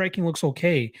 again, her striking looks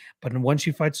okay, but once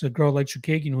she fights a girl like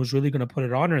Chookagian, who's really going to put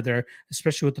it on her there,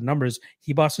 especially with the numbers,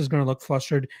 Hebos is going to look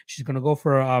flustered. She's going to go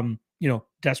for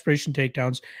desperation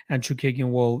takedowns, and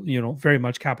Chookagian will very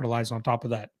much capitalize on top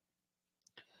of that.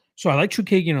 So I like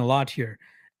Chookagian a lot here.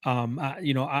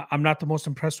 I'm not the most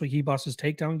impressed with Hebos's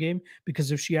takedown game,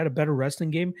 because if she had a better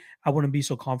wrestling game, I wouldn't be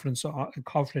so confident on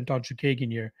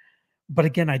Chookagian here. But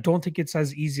again, I don't think it's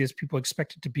as easy as people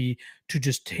expect it to be, to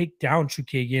just take down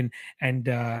Chookagian and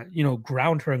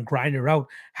ground her and grind her out,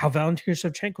 how Valentina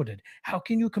Shevchenko did. How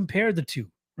can you compare the two,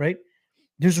 right?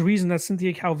 There's a reason that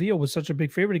Cynthia Calvillo was such a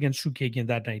big favorite against Chookagian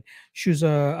that night. She was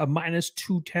a minus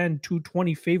 210,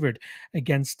 220 favorite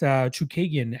against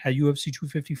Chookagian at UFC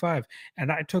 255.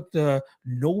 And I took the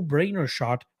no-brainer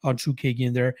shot on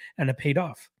Chookagian there, and it paid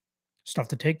off.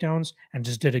 Stuffed the takedowns and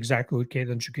just did exactly what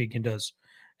Katlyn Chookagian does.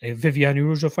 A Viviane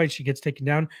Rougeau fight, she gets taken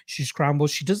down, she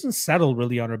scrambles, she doesn't settle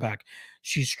really on her back.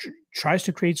 She tries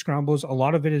to create scrambles. A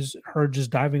lot of it is her just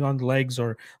diving on the legs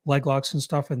or leg locks and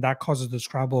stuff, and that causes the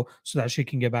scramble so that she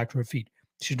can get back to her feet.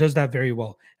 She does that very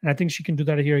well, and I think she can do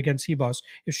that here against Hebos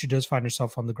if she does find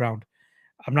herself on the ground.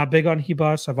 I'm not big on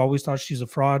Hebos. I've always thought she's a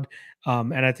fraud,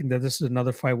 and I think that this is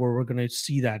another fight where we're going to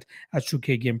see that, as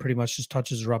Chookagian pretty much just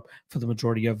touches her up for the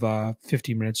majority of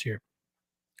 15 minutes here.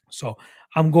 So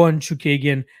I'm going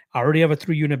Chookagian. I already have a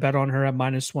 3-unit bet on her at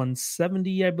minus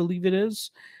 170, I believe it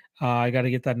is. I got to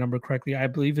get that number correctly. I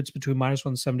believe it's between minus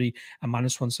 170 and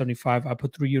minus 175. I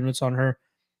put 3 units on her.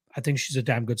 I think she's a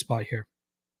damn good spot here.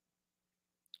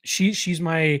 She's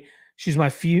my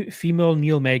female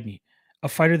Neil Magny, a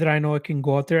fighter that I know I can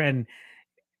go out there and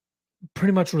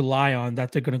pretty much rely on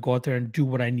that they're going to go out there and do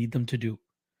what I need them to do.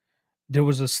 There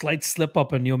was a slight slip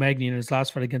up on Neil Magny in his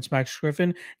last fight against Max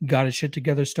Griffin, got his shit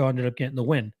together, still ended up getting the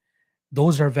win.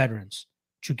 Those are veterans.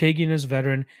 Chookagian is a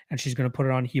veteran, and she's going to put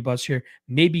it on Hebos here.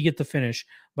 Maybe get the finish,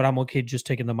 but I'm okay just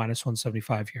taking the minus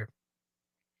 175 here.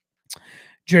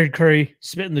 Jared Curry,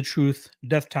 spitting the truth,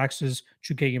 death taxes,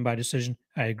 Chookagian by decision.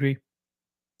 I agree.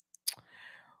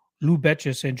 Lou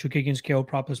Betcha saying Chookagian's KO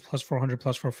prop is plus 400,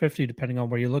 plus 450, depending on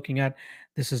where you're looking at.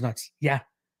 This is nuts. Yeah,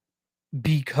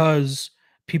 because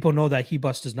People know that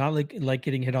Hebus does not like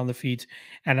getting hit on the feet,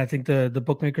 and I think the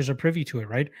bookmakers are privy to it,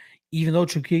 right? Even though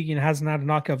Chukagian hasn't had a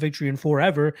knockout victory in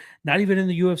forever, not even in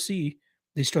the UFC,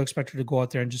 they still expect her to go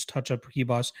out there and just touch up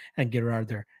Hebus and get her out of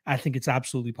there. I think it's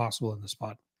absolutely possible in this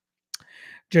spot.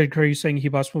 Jared Curry saying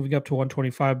Hebus moving up to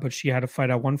 125, but she had a fight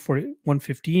at 140,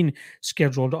 115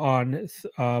 scheduled on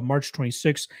March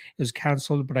 26th. Is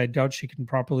canceled, but I doubt she can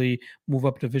properly move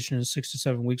up division in 6 to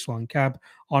 7 weeks while on camp.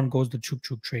 On goes the Chuk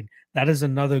Chuk train. That is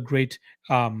another great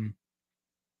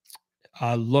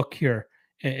look here,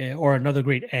 or another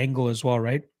great angle as well,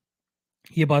 right?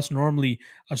 Hebus normally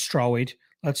a strawweight.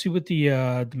 Let's see what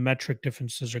the metric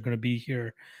differences are going to be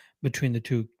here between the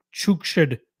two. Chuk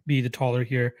should be the taller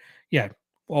here. Yeah.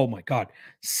 Oh my God.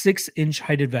 6-inch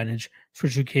height advantage for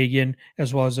Chukagian,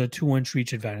 as well as a 2-inch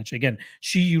reach advantage. Again,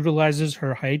 she utilizes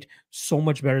her height so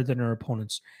much better than her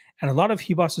opponents. And a lot of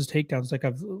Hebus's takedowns,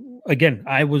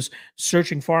 I was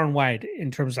searching far and wide in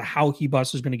terms of how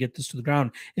Hebus is going to get this to the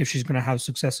ground if she's going to have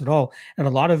success at all. And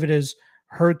a lot of it is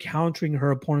her countering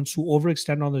her opponents who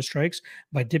overextend on their strikes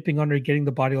by dipping under, getting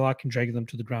the body lock, and dragging them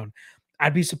to the ground.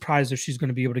 I'd be surprised if she's going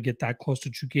to be able to get that close to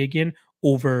Chukagian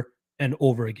over and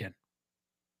over again.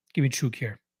 Give me Chuk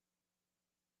here.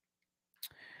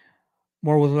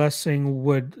 More with less saying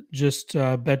would just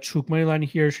bet Chuk moneyline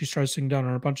here. She starts sitting down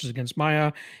on her punches against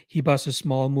Maya. Hebus is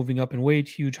small, moving up in weight,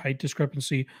 huge height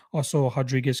discrepancy. Also,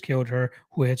 Rodriguez killed her,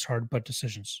 who hits hard but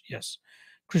decisions. Yes.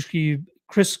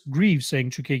 Chris Greaves saying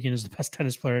Chukagian is the best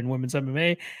tennis player in women's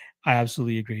MMA. I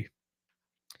absolutely agree.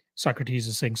 Socrates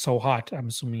is saying so hot. I'm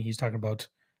assuming he's talking about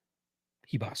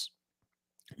Hebus.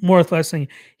 More or less saying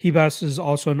Hebus is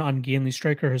also an ungainly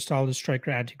striker. Her style is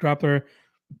striker anti-grappler.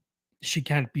 She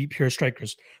can't beat pure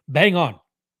strikers. Bang on.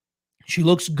 She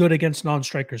looks good against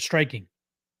non-strikers striking.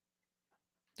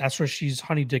 That's where she's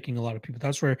honeydicking a lot of people.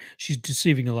 That's where she's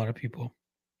deceiving a lot of people.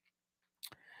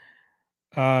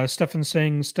 Stefan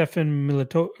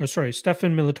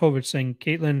Militovic saying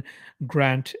Caitlin,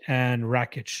 Grant, and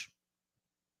Rakic.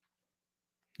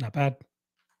 Not bad.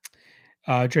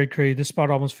 Jerry Curry, this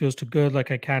spot almost feels too good.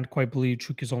 Like I can't quite believe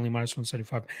Chuk is only minus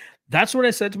 175. That's what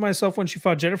I said to myself when she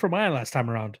fought Jennifer Maia last time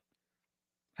around.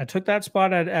 I took that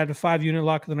spot at a 5-unit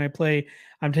lock of the night play.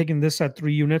 I'm taking this at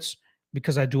 3 units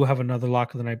because I do have another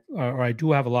lock of the night, or I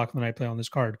do have a lock of the night play on this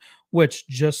card, which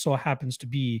just so happens to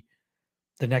be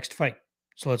the next fight.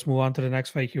 So let's move on to the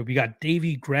next fight here. We got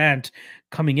Davy Grant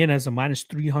coming in as a minus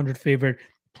 300 favorite,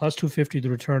 plus 250 the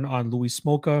return on Louis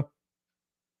Smolka.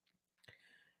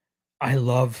 I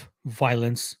love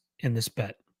violence in this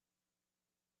bet.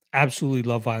 Absolutely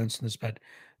love violence in this bet.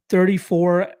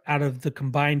 34 out of the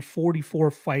combined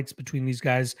 44 fights between these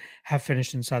guys have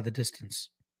finished inside the distance.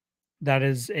 That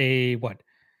is a what?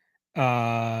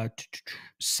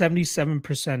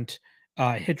 77%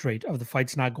 hit rate of the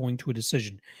fights not going to a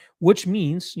decision, which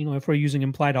means, if we're using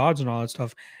implied odds and all that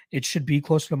stuff, it should be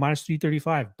closer to minus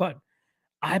 335. But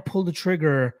I pulled the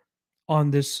trigger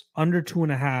on this under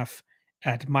 2.5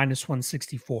 at minus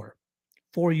 164.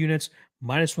 4 units,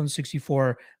 minus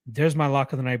 164. There's my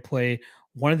lock of the night play.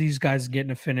 One of these guys is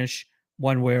getting a finish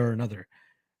one way or another.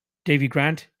 Davy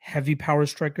Grant, heavy power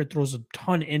striker, throws a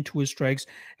ton into his strikes,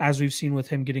 as we've seen with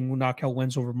him getting knockout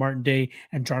wins over Martin Day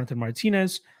and Jonathan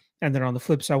Martinez. And then on the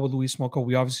flip side with Luis Smolka,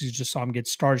 we obviously just saw him get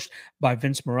starched by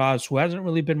Vince Moraz, who hasn't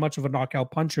really been much of a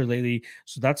knockout puncher lately.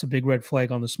 So that's a big red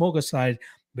flag on the Smolka side.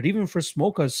 But even for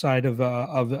Smolka's side of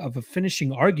a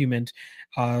finishing argument,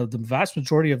 the vast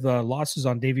majority of the losses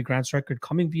on Davy Grant's record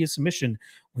coming via submission.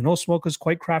 We know Smolka's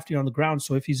quite crafty on the ground,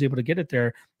 so if he's able to get it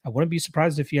there, I wouldn't be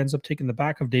surprised if he ends up taking the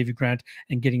back of Davy Grant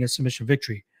and getting a submission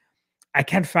victory. I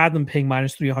can't fathom paying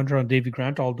minus 300 on Davy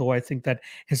Grant, although I think that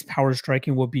his power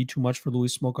striking will be too much for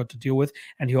Louis Smolka to deal with,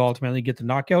 and he'll ultimately get the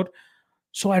knockout.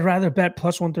 So I'd rather bet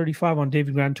plus 135 on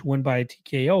Davy Grant to win by a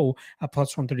TKO at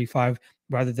plus 135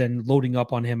 rather than loading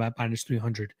up on him at minus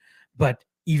 300. But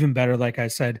even better, like I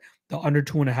said, the under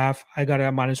 2.5, I got it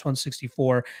at minus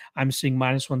 164. I'm seeing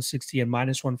minus 160 and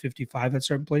minus 155 at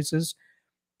certain places.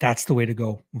 That's the way to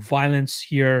go. Violence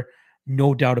here,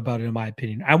 no doubt about it, in my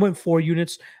opinion. I went 4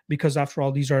 units because after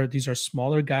all, these are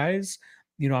smaller guys.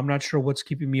 I'm not sure what's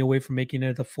keeping me away from making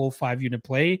it a full 5-unit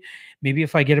play. Maybe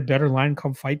if I get a better line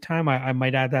come fight time, I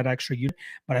might add that extra unit.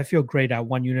 But I feel great at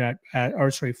 1 unit or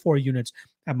 4 units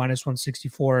at minus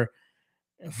 164.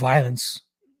 Violence.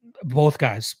 Both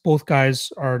guys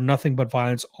are nothing but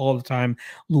violence all the time.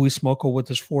 Louis Smolka with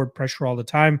his forward pressure all the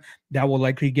time. That will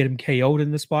likely get him KO'd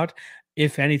in the spot.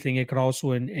 If anything, it could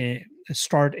also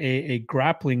start a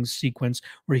grappling sequence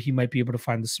where he might be able to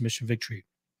find the submission victory.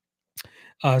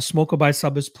 Smoko by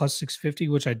sub is plus 650,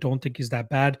 which I don't think is that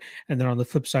bad. And then on the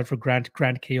flip side for Grant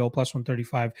KO plus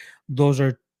 135, those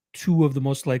are two of the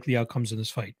most likely outcomes in this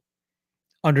fight.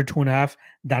 Under 2.5,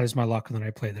 that is my lock of the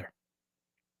night play there.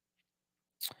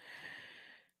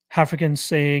 African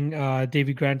saying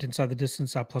Davy Grant inside the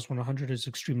distance at plus 100 is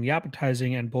extremely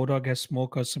appetizing, and Bodog has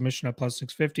Smoka submission at plus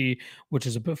 650, which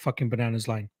is a bit fucking bananas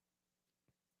line.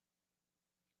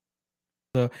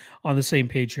 On the same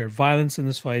page here. Violence in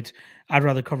this fight. I'd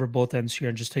rather cover both ends here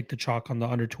and just take the chalk on the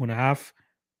under 2.5.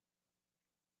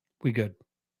 We good.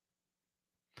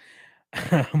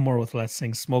 More with less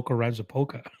saying Smoker rhymes with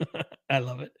polka. I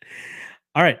love it.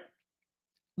 All right.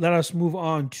 Let us move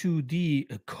on to the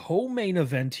co-main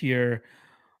event here.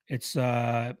 It's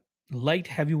light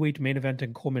heavyweight main event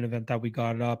and co-main event that we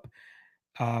got up.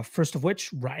 First of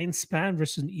which, Ryan Spann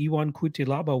versus Iwan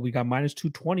Cutelaba. We got minus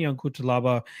 220 on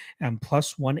Cutelaba and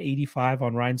plus 185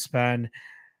 on Ryan Spann.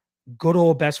 Good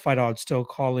old best fight odds still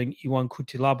calling Iwan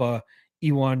Cutelaba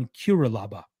Iwan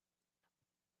Curalaba.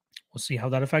 We'll see how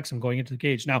that affects him going into the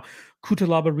cage. Now,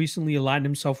 Cutelaba recently aligned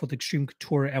himself with Extreme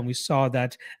Couture, and we saw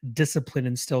that discipline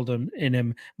instilled in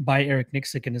him by Eric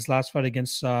Nixick in his last fight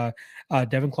against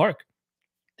Devin Clark.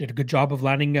 Did a good job of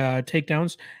landing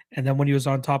takedowns. And then when he was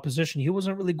on top position, he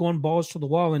wasn't really going balls to the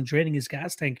wall and draining his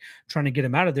gas tank, trying to get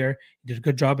him out of there. He did a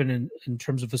good job in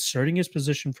terms of asserting his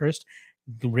position first,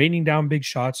 raining down big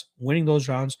shots, winning those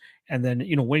rounds, and then,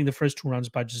 winning the first two rounds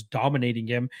by just dominating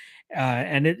him.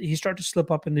 And he started to slip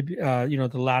up in the,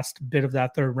 the last bit of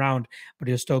that third round, but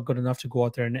he was still good enough to go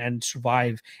out there and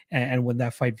survive and win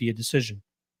that fight via decision.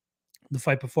 The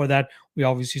fight before that, we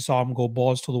obviously saw him go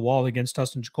balls to the wall against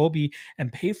Dustin Jacoby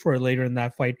and pay for it later in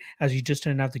that fight, as he just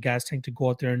didn't have the gas tank to go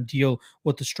out there and deal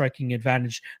with the striking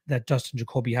advantage that Dustin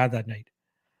Jacoby had that night.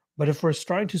 But if we're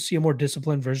starting to see a more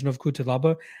disciplined version of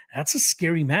Cutelaba, that's a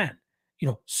scary man.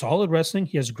 Solid wrestling.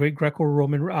 He has a great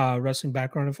Greco-Roman wrestling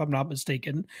background, if I'm not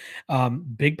mistaken.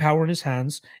 Big power in his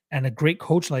hands, and a great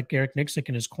coach like Eric Nixick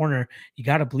in his corner. You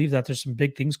got to believe that there's some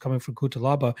big things coming from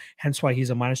Cutelaba, hence why he's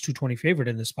a minus 220 favorite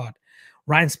in this spot.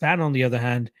 Ryan Spann, on the other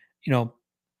hand, a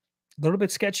little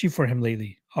bit sketchy for him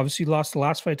lately. Obviously, lost the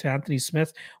last fight to Anthony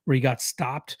Smith, where he got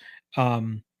stopped.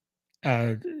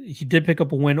 He did pick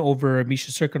up a win over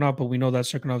Misha Serkinov, but we know that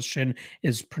Serkinov's chin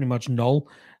is pretty much null.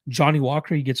 Johnny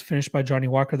Walker, he gets finished by Johnny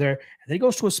Walker there. And then he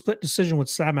goes to a split decision with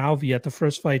Sam Alvey at the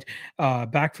first fight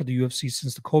back for the UFC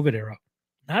since the COVID era.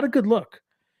 Not a good look.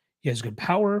 He has good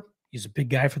power. He's a big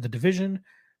guy for the division,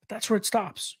 but that's where it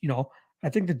stops. I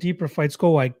think the deeper fights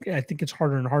go, I think it's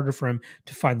harder and harder for him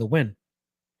to find the win.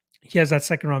 He has that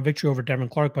second round victory over Devin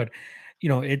Clark, but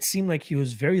it seemed like he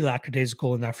was very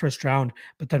lackadaisical in that first round,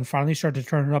 but then finally started to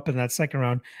turn it up in that second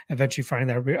round, eventually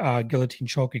finding that guillotine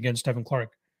choke against Devin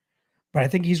Clark. But I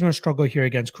think he's going to struggle here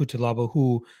against Cutelaba,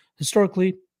 who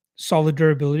historically solid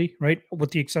durability, right?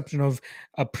 With the exception of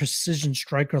a precision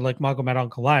striker like Magomed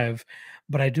Ankalaev.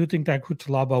 But I do think that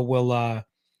Cutelaba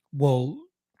will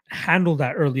handle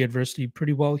that early adversity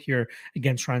pretty well here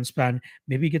against Ryan Spann.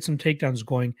 Maybe get some takedowns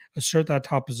going, assert that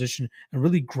top position, and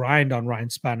really grind on Ryan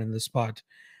Spann in this spot.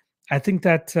 I think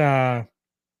that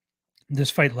this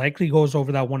fight likely goes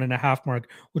over that 1.5 mark,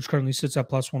 which currently sits at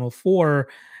plus 104.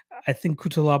 I think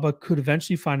Cutelaba could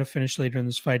eventually find a finish later in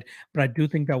this fight, but I do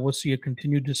think that we'll see a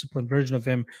continued disciplined version of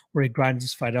him where he grinds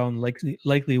this fight out and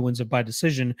likely wins it by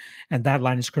decision. And that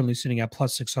line is currently sitting at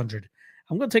plus 600.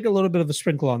 I'm going to take a little bit of a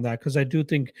sprinkle on that because I do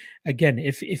think, again,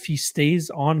 if he stays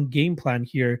on game plan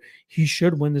here, he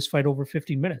should win this fight over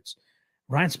 15 minutes.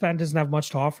 Ryan Spann doesn't have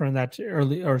much to offer in that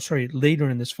later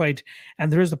in this fight.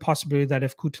 And there is the possibility that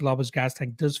if Cutelaba's gas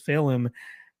tank does fail him,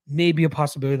 maybe a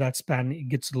possibility that Spann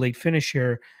gets a late finish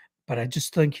here. But I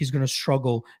just think he's going to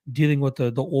struggle dealing with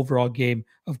the overall game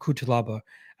of Cutelaba.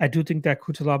 I do think that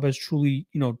Cutelaba has truly,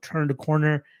 turned a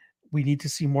corner. We need to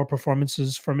see more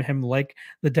performances from him, like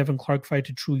the Devin Clark fight,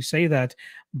 to truly say that.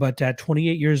 But at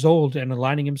 28 years old and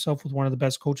aligning himself with one of the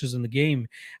best coaches in the game,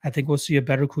 I think we'll see a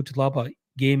better Cutelaba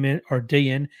game in or day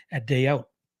in and day out.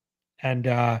 And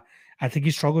I think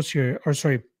he struggles here.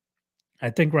 I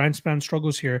think Ryan Spann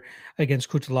struggles here against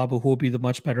Cutelaba, who will be the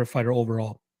much better fighter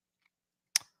overall.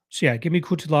 So yeah, give me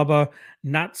Cutelaba.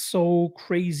 Not so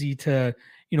crazy to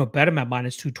bet him at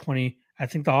minus 220. I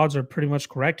think the odds are pretty much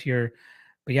correct here.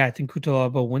 But yeah, I think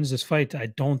Cutelaba wins this fight. I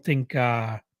don't think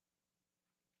Spann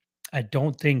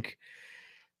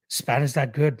is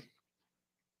that good.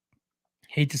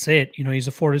 Hate to say it, he's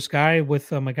a Fortis guy with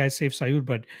my guy Saif Saud,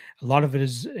 but a lot of it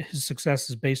is his success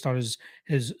is based on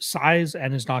his size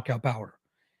and his knockout power.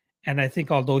 And I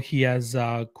think although he has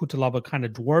Cutelaba kind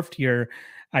of dwarfed here,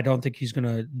 I don't think he's going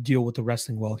to deal with the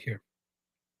wrestling well here.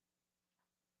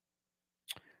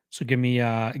 So give me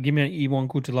an E1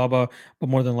 Kutalaba, but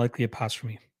more than likely a pass for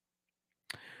me.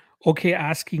 Okay,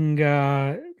 asking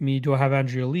me, do I have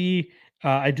Andrea Lee?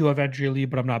 I do have Andrea Lee,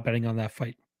 but I'm not betting on that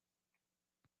fight.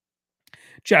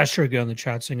 Jazz Sugar on the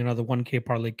chat saying another 1K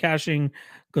parlay cashing.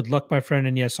 Good luck, my friend.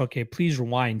 And yes, okay, please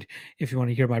rewind if you want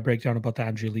to hear my breakdown about the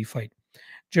Andrea Lee fight.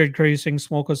 Jared Curry saying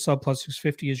smoke a sub plus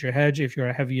 650 is your hedge. If you're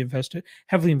a heavily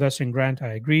invested in Grant,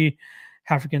 I agree.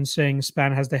 African saying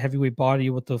Span has the heavyweight body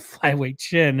with the flyweight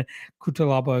chin.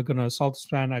 Kutalaba gonna assault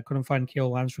Span. I couldn't find KO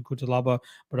lines for Kutalaba,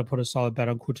 but I put a solid bet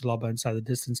on Kutalaba inside the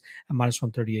distance at minus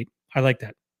 138. I like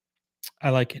that. I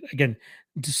like it. Again,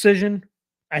 decision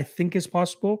I think is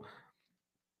possible,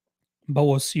 but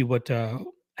we'll see what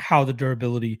how the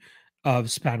durability of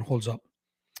Span holds up.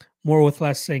 More with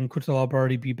less saying Kutalaba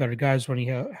already beat better guys when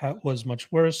he was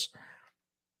much worse.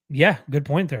 Yeah, good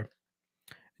point there.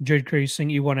 Jared Curry saying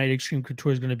E1 Extreme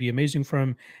Couture is going to be amazing for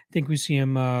him. I think we see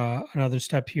him another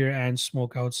step here and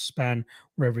smoke out Span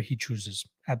wherever he chooses.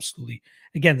 Absolutely.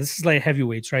 Again, this is like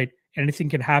heavyweights, right? Anything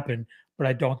can happen, but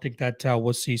I don't think that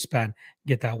we'll see Span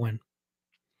get that win.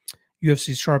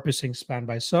 UFC Sharpest saying Span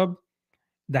by sub.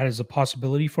 That is a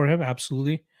possibility for him.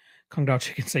 Absolutely. Kung Dao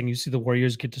Chicken saying you see the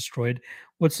Warriors get destroyed.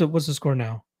 What's the score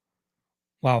now?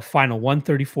 Wow, final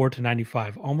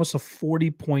 134-95. Almost a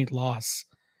 40-point loss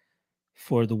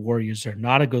for the Warriors there.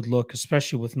 Not a good look,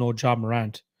 especially with no Ja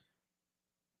Morant.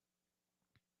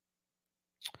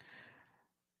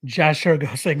 Josh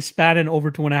Shergo saying spat in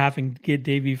over 2.5 and get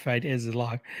Davey fight is a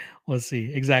lock. We'll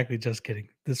see. Exactly. Just kidding.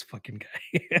 This fucking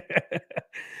guy.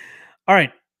 All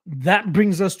right. That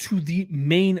brings us to the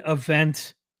main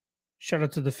event. Shout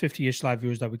out to the 50-ish live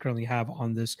viewers that we currently have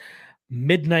on this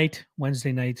midnight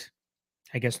Wednesday night.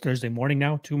 I guess Thursday morning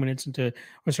now, 6 minutes into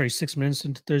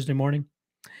Thursday morning.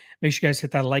 Make sure you guys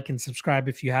hit that like and subscribe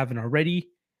if you haven't already.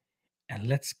 And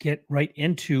let's get right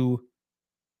into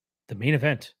the main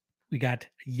event. We got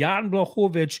Jan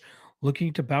Blachowicz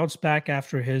looking to bounce back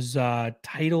after his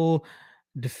title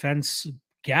defense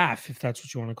gaff, if that's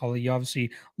what you want to call it. He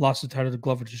obviously lost the title to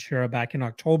Glover Teixeira back in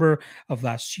October of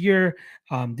last year.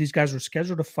 These guys were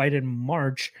scheduled to fight in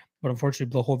March, but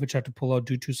unfortunately, Blachowicz had to pull out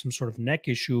due to some sort of neck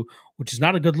issue, which is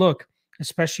not a good look,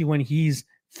 especially when he's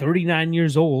 39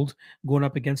 years old, going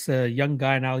up against a young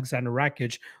guy in Alexander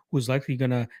Rakic, who's likely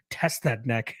going to test that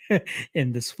neck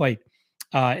in this fight.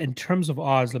 In terms of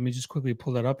odds, let me just quickly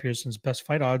pull that up here since best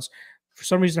fight odds, for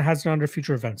some reason, it has it under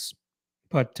future events.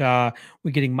 But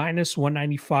we're getting minus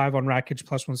 195 on Rakic,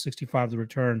 plus 165 the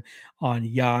return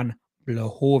on Jan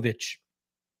Blachowicz.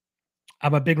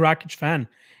 I'm a big Rakic fan.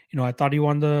 You know, I thought he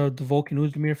won the Volkan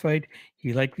Oezdemir fight.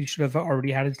 He likely should have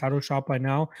already had his title shot by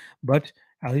now, but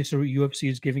at least the UFC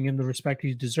is giving him the respect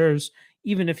he deserves,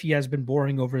 even if he has been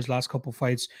boring over his last couple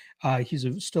fights. He's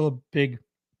still a big,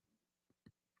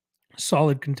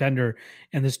 solid contender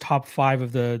in this top five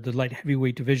of the light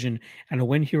heavyweight division, and a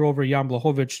win here over Jan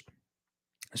Blachowicz,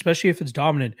 especially if it's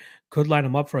dominant, could line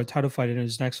him up for a title fight in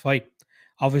his next fight.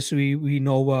 Obviously, we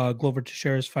know Glover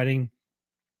Teixeira is fighting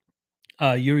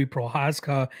Yuri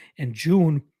Prochazka in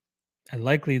June, and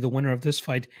likely the winner of this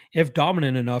fight, if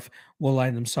dominant enough, will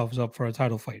line themselves up for a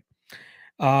title fight.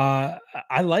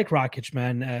 I like Rakic,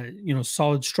 man.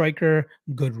 Solid striker,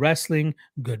 good wrestling,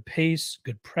 good pace,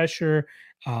 good pressure.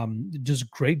 Does a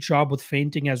great job with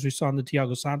feinting, as we saw in the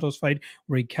Thiago Santos fight,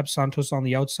 where he kept Santos on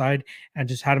the outside and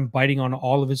just had him biting on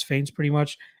all of his feints pretty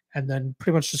much, and then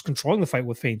pretty much just controlling the fight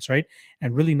with feints, right?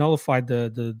 And really nullified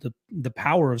the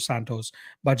power of Santos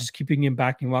by just keeping him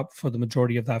backing up for the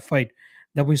majority of that fight.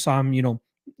 Then we saw him,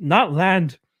 not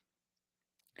land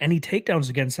any takedowns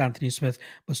against Anthony Smith,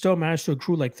 but still managed to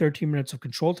accrue like 13 minutes of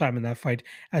control time in that fight,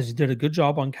 as he did a good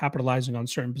job on capitalizing on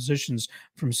certain positions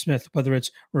from Smith, whether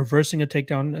it's reversing a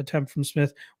takedown attempt from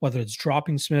Smith, whether it's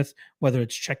dropping Smith, whether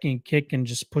it's checking a kick and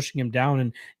just pushing him down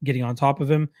and getting on top of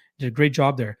him. Did a great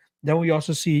job there. Then we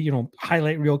also see,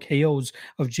 highlight reel KOs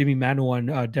of Jimmy Manuwa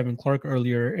and Devin Clark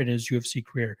earlier in his UFC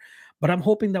career. But I'm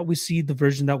hoping that we see the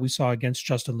version that we saw against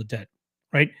Justin Ledet,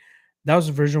 right? That was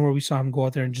a version where we saw him go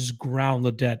out there and just ground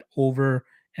Ledet over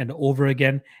and over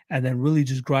again, and then really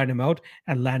just grind him out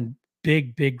and land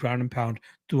big, big ground and pound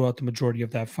throughout the majority of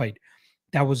that fight.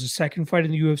 That was the second fight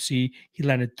in the UFC. He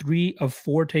landed 3 of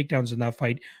 4 takedowns in that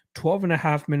fight, 12 and a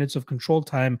half minutes of control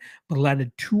time, but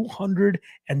landed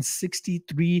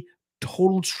 263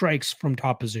 total strikes from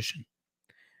top position.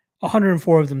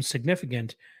 104 of them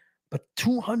significant, but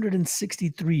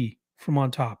 263 from on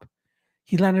top.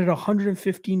 He landed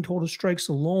 115 total strikes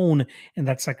alone in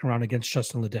that second round against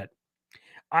Justin Ledet.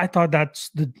 I thought that's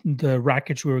the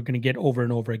Rakic we were going to get over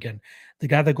and over again. The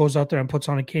guy that goes out there and puts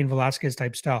on a Cain Velasquez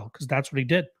type style, because that's what he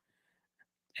did.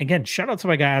 Again, shout out to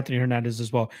my guy Anthony Hernandez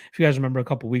as well. If you guys remember a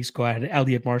couple weeks ago, I had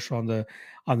Elliot Marshall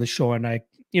on the show, and I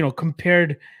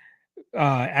compared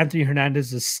Anthony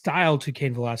Hernandez's style to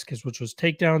Cain Velasquez, which was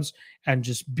takedowns and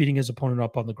just beating his opponent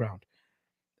up on the ground.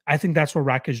 I think that's what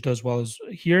Rakic does well is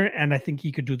here, and I think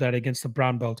he could do that against the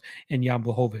brown belt in Jan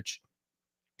Blachowicz.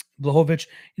 Blachowicz,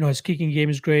 his kicking game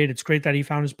is great. It's great that he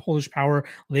found his Polish power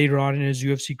later on in his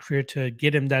UFC career to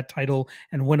get him that title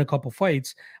and win a couple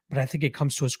fights. But I think it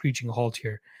comes to a screeching halt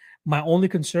here. My only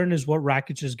concern is what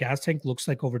Rakic's gas tank looks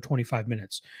like over 25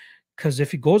 minutes. Because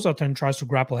if he goes out there and tries to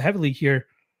grapple heavily here,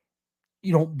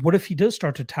 what if he does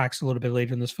start to tax a little bit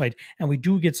later in this fight and we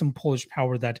do get some Polish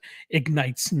power that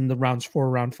ignites in the rounds 4,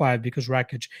 round 5 because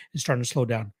Rakic is starting to slow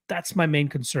down? That's my main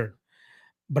concern.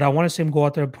 But I want to see him go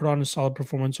out there and put on a solid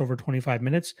performance over 25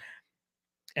 minutes.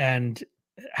 And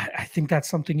I think that's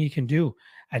something he can do.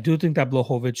 I do think that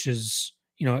Blachowicz is,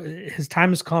 his time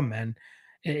has come, man.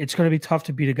 It's going to be tough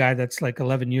to beat a guy that's like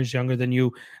 11 years younger than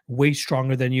you, way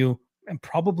stronger than you, and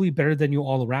probably better than you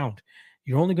all around.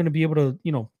 You're only going to be able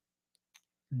to,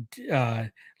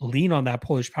 lean on that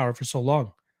Polish power for so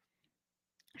long.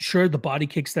 Sure, the body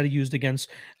kicks that he used against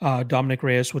Dominic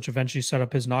Reyes, which eventually set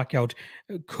up his knockout,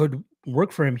 could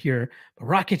work for him here. But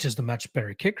Rakic is the much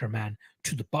better kicker, man.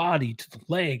 To the body, to the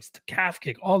legs, the calf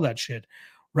kick, all that shit.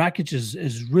 Rakic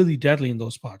is really deadly in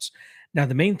those spots. Now,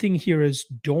 the main thing here is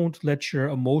don't let your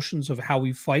emotions of how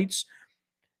he fights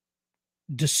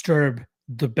disturb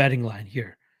the betting line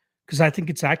here. Because I think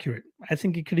it's accurate. I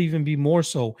think it could even be more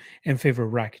so in favor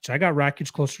of Rakic. I got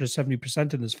Rakic closer to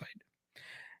 70% in this fight.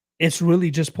 It's really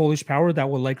just Polish power that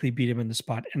will likely beat him in the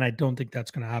spot, and I don't think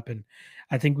that's going to happen.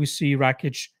 I think we see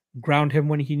Rakic ground him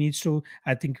when he needs to.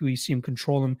 I think we see him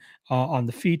control him on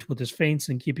the feet with his feints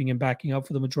and keeping him backing up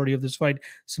for the majority of this fight.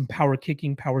 Some power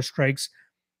kicking, power strikes.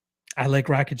 I like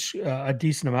Rakic a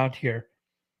decent amount here.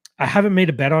 I haven't made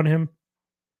a bet on him.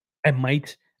 I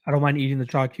might. I don't mind eating the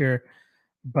chalk here,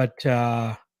 but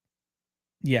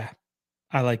yeah,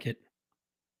 I like it.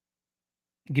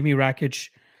 Give me Rakic.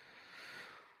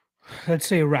 Let's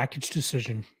say a Rakic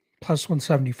decision, plus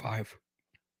 175.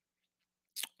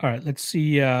 All right, let's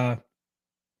see what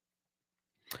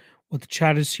the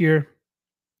chat is here,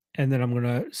 and then I'm going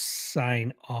to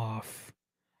sign off.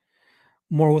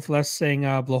 More with less saying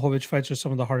Blachowicz fights are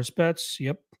some of the hardest bets.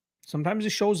 Yep. Sometimes he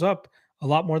shows up a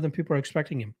lot more than people are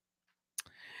expecting him.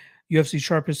 UFC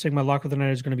Sharp is saying my lock of the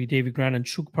night is going to be Davy Grant and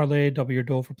Chuk Parlay. Double your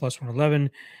dough for plus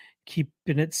 111.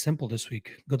 Keeping it simple this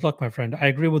week. Good luck, my friend. I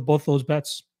agree with both those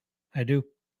bets. I do.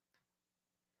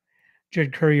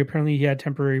 Jared Curry, apparently he had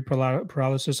temporary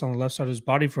paralysis on the left side of his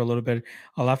body for a little bit.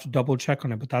 I'll have to double check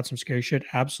on it, but that's some scary shit.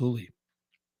 Absolutely.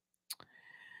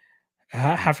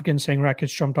 African saying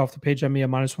Rakic jumped off the page at me at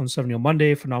minus 170 on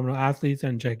Monday. Phenomenal athlete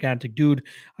and gigantic dude.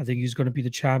 I think he's going to be the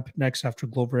champ next after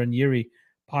Glover and Yuri.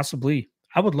 Possibly.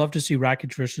 I would love to see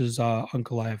Rakic versus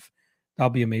Ankalaev. That'll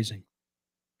be amazing.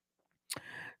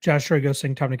 Josh Rigo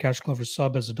saying time to cash Glover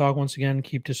sub as a dog once again.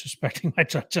 Keep disrespecting my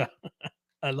cha-cha.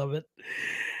 I love it.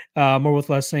 More with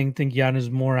less saying think Jan is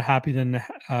more than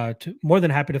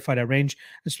happy to fight at range,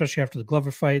 especially after the Glover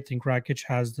fight. Think Rakic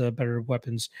has the better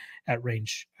weapons at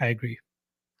range. I agree.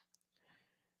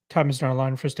 Time is not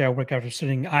aligned. First day I work after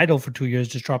sitting idle for 2 years,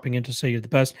 just dropping in to say you're the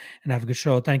best and have a good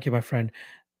show. Thank you, my friend.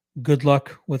 Good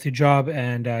luck with your job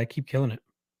and keep killing it.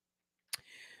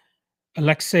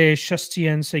 Alexei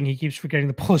Shestian saying he keeps forgetting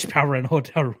the Polish power in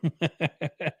hotel room.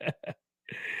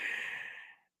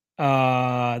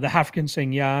 The African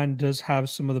saying Jan does have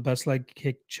some of the best leg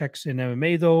kick checks in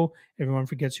MMA, though. Everyone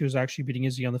forgets he was actually beating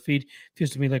Izzy on the feet.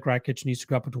 Feels to me like Rakic needs to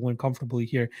grapple to win comfortably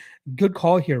here. Good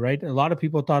call here, right? A lot of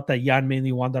people thought that Jan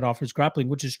mainly won that off his grappling,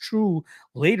 which is true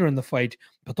later in the fight.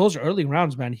 But those early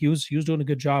rounds, man, he was doing a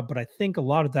good job. But I think a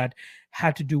lot of that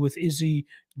had to do with Izzy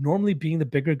normally being the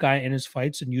bigger guy in his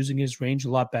fights and using his range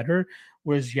a lot better,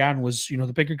 whereas Jan was,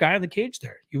 the bigger guy in the cage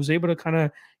there. He was able to kind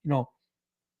of,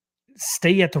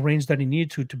 stay at the range that he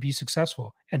needed to be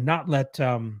successful and not let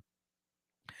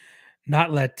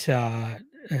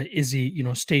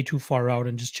Izzy, stay too far out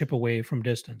and just chip away from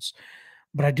distance.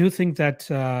 But I do think that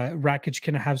Rakic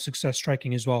can have success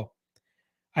striking as well.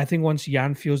 I think once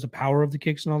Jan feels the power of the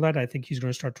kicks and all that, I think he's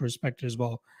going to start to respect it as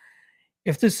well.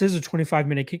 If this is a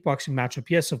 25-minute kickboxing matchup,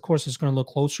 yes, of course, it's going to look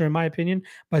closer in my opinion,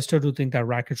 but I still do think that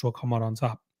Rakic will come out on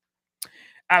top.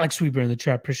 Alex Weber in the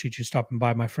chat, appreciate you stopping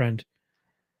by, my friend.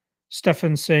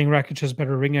 Stefan saying Rakic has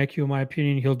better ring IQ, in my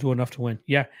opinion. He'll do enough to win.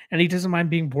 Yeah, and he doesn't mind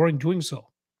being boring doing so.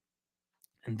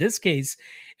 In this case,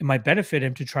 it might benefit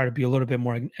him to try to be a little bit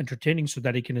more entertaining so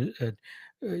that he can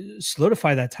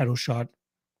solidify that title shot.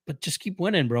 but just keep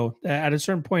winning, bro. At a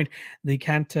certain point, they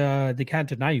can't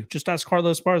deny you. Just ask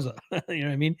Carla Esparza. You know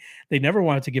what I mean? They never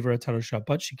wanted to give her a title shot,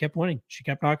 but she kept winning. She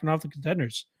kept knocking off the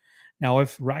contenders. Now,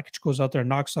 if Rakic goes out there and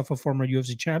knocks off a former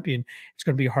UFC champion, it's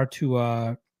going to be hard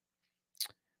to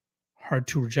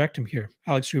reject him here.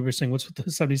 Alex Ruber saying, what's with the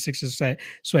 76ers say?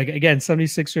 So again,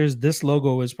 76ers, this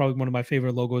logo is probably one of my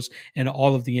favorite logos in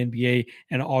all of the NBA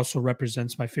and also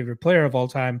represents my favorite player of all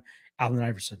time, Allen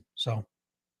Iverson. So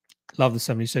love the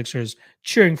 76ers,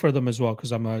 cheering for them as well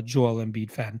because I'm a Joel Embiid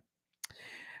fan.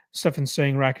 Stefan's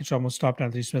saying Rakic almost stopped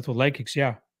Anthony Smith with leg kicks.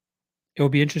 Yeah, it will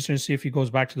be interesting to see if he goes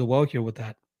back to the well here with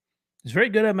that. He's very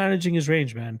good at managing his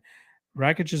range, man.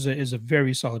 Rakic is a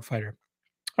very solid fighter.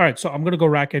 All right, so I'm going to go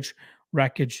Rakic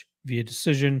via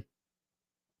decision.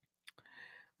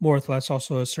 More or less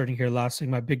also asserting here last thing.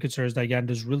 My big concern is that Yan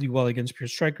does really well against pure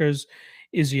strikers.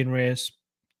 Izzy and Reyes.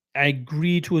 I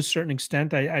agree to a certain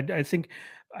extent. I think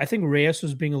Reyes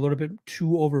was being a little bit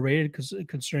too overrated because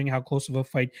considering how close of a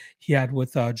fight he had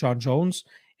with John Jones.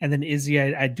 And then Izzy,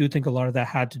 I do think a lot of that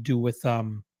had to do with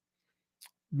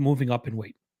moving up in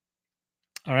weight.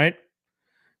 All right.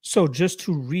 So just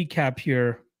to recap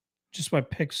here, just my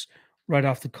picks right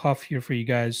off the cuff here for you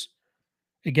guys.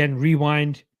 Again,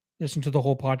 rewind, listen to the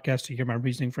whole podcast to hear my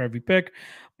reasoning for every pick.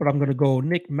 But I'm going to go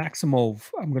Nick Maximov.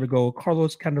 I'm going to go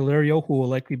Carlos Candelario, who will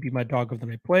likely be my dog of the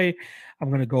night play. I'm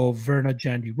going to go Verna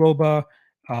Jandiroba,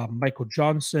 Michael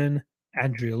Johnson,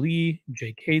 Andrea Lee,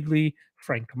 Jake Hadley,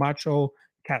 Frank Camacho,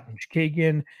 Katlyn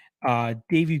Chikagian,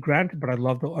 Davy Grant, but I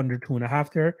love the under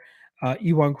 2.5 there.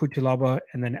 Iwan Kutilaba,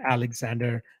 and then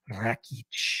Alexander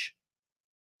Rakic.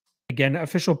 Again,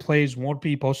 official plays won't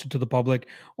be posted to the public,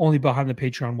 only behind the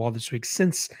Patreon wall this week,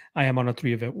 since I am on a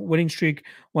 3-event winning streak.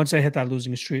 Once I hit that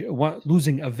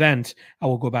losing event, I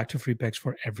will go back to free picks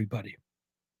for everybody.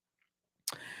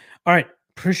 All right.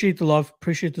 Appreciate the love.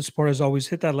 Appreciate the support as always.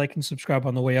 Hit that like and subscribe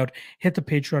on the way out. Hit the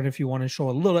Patreon if you want to show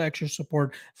a little extra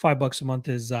support. $5 a month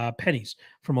is pennies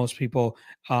for most people.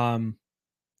 Love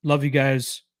you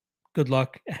guys. Good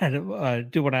luck. And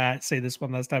do want to say this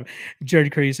one last time.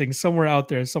 Jared Curry saying somewhere out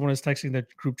there, someone is texting the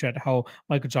group chat how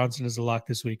Michael Johnson is a lock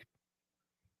this week.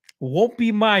 Won't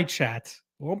be my chat.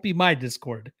 Won't be my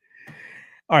Discord.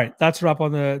 All right, that's a wrap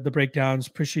on the breakdowns.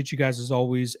 Appreciate you guys as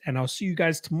always, and I'll see you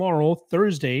guys tomorrow,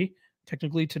 Thursday.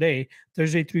 Technically today,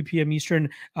 Thursday, 3 p.m. Eastern.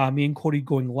 Me and Cody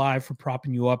going live for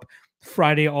propping you up.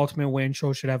 Friday, Ultimate Weigh-In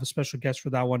Show should have a special guest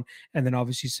for that one, and then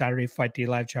obviously Saturday, Fight Day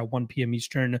live chat, 1 p.m.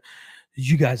 Eastern.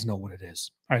 You guys know what it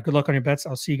is. All right, good luck on your bets.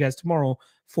 I'll see you guys tomorrow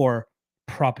for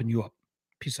propping you up.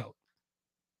 Peace out.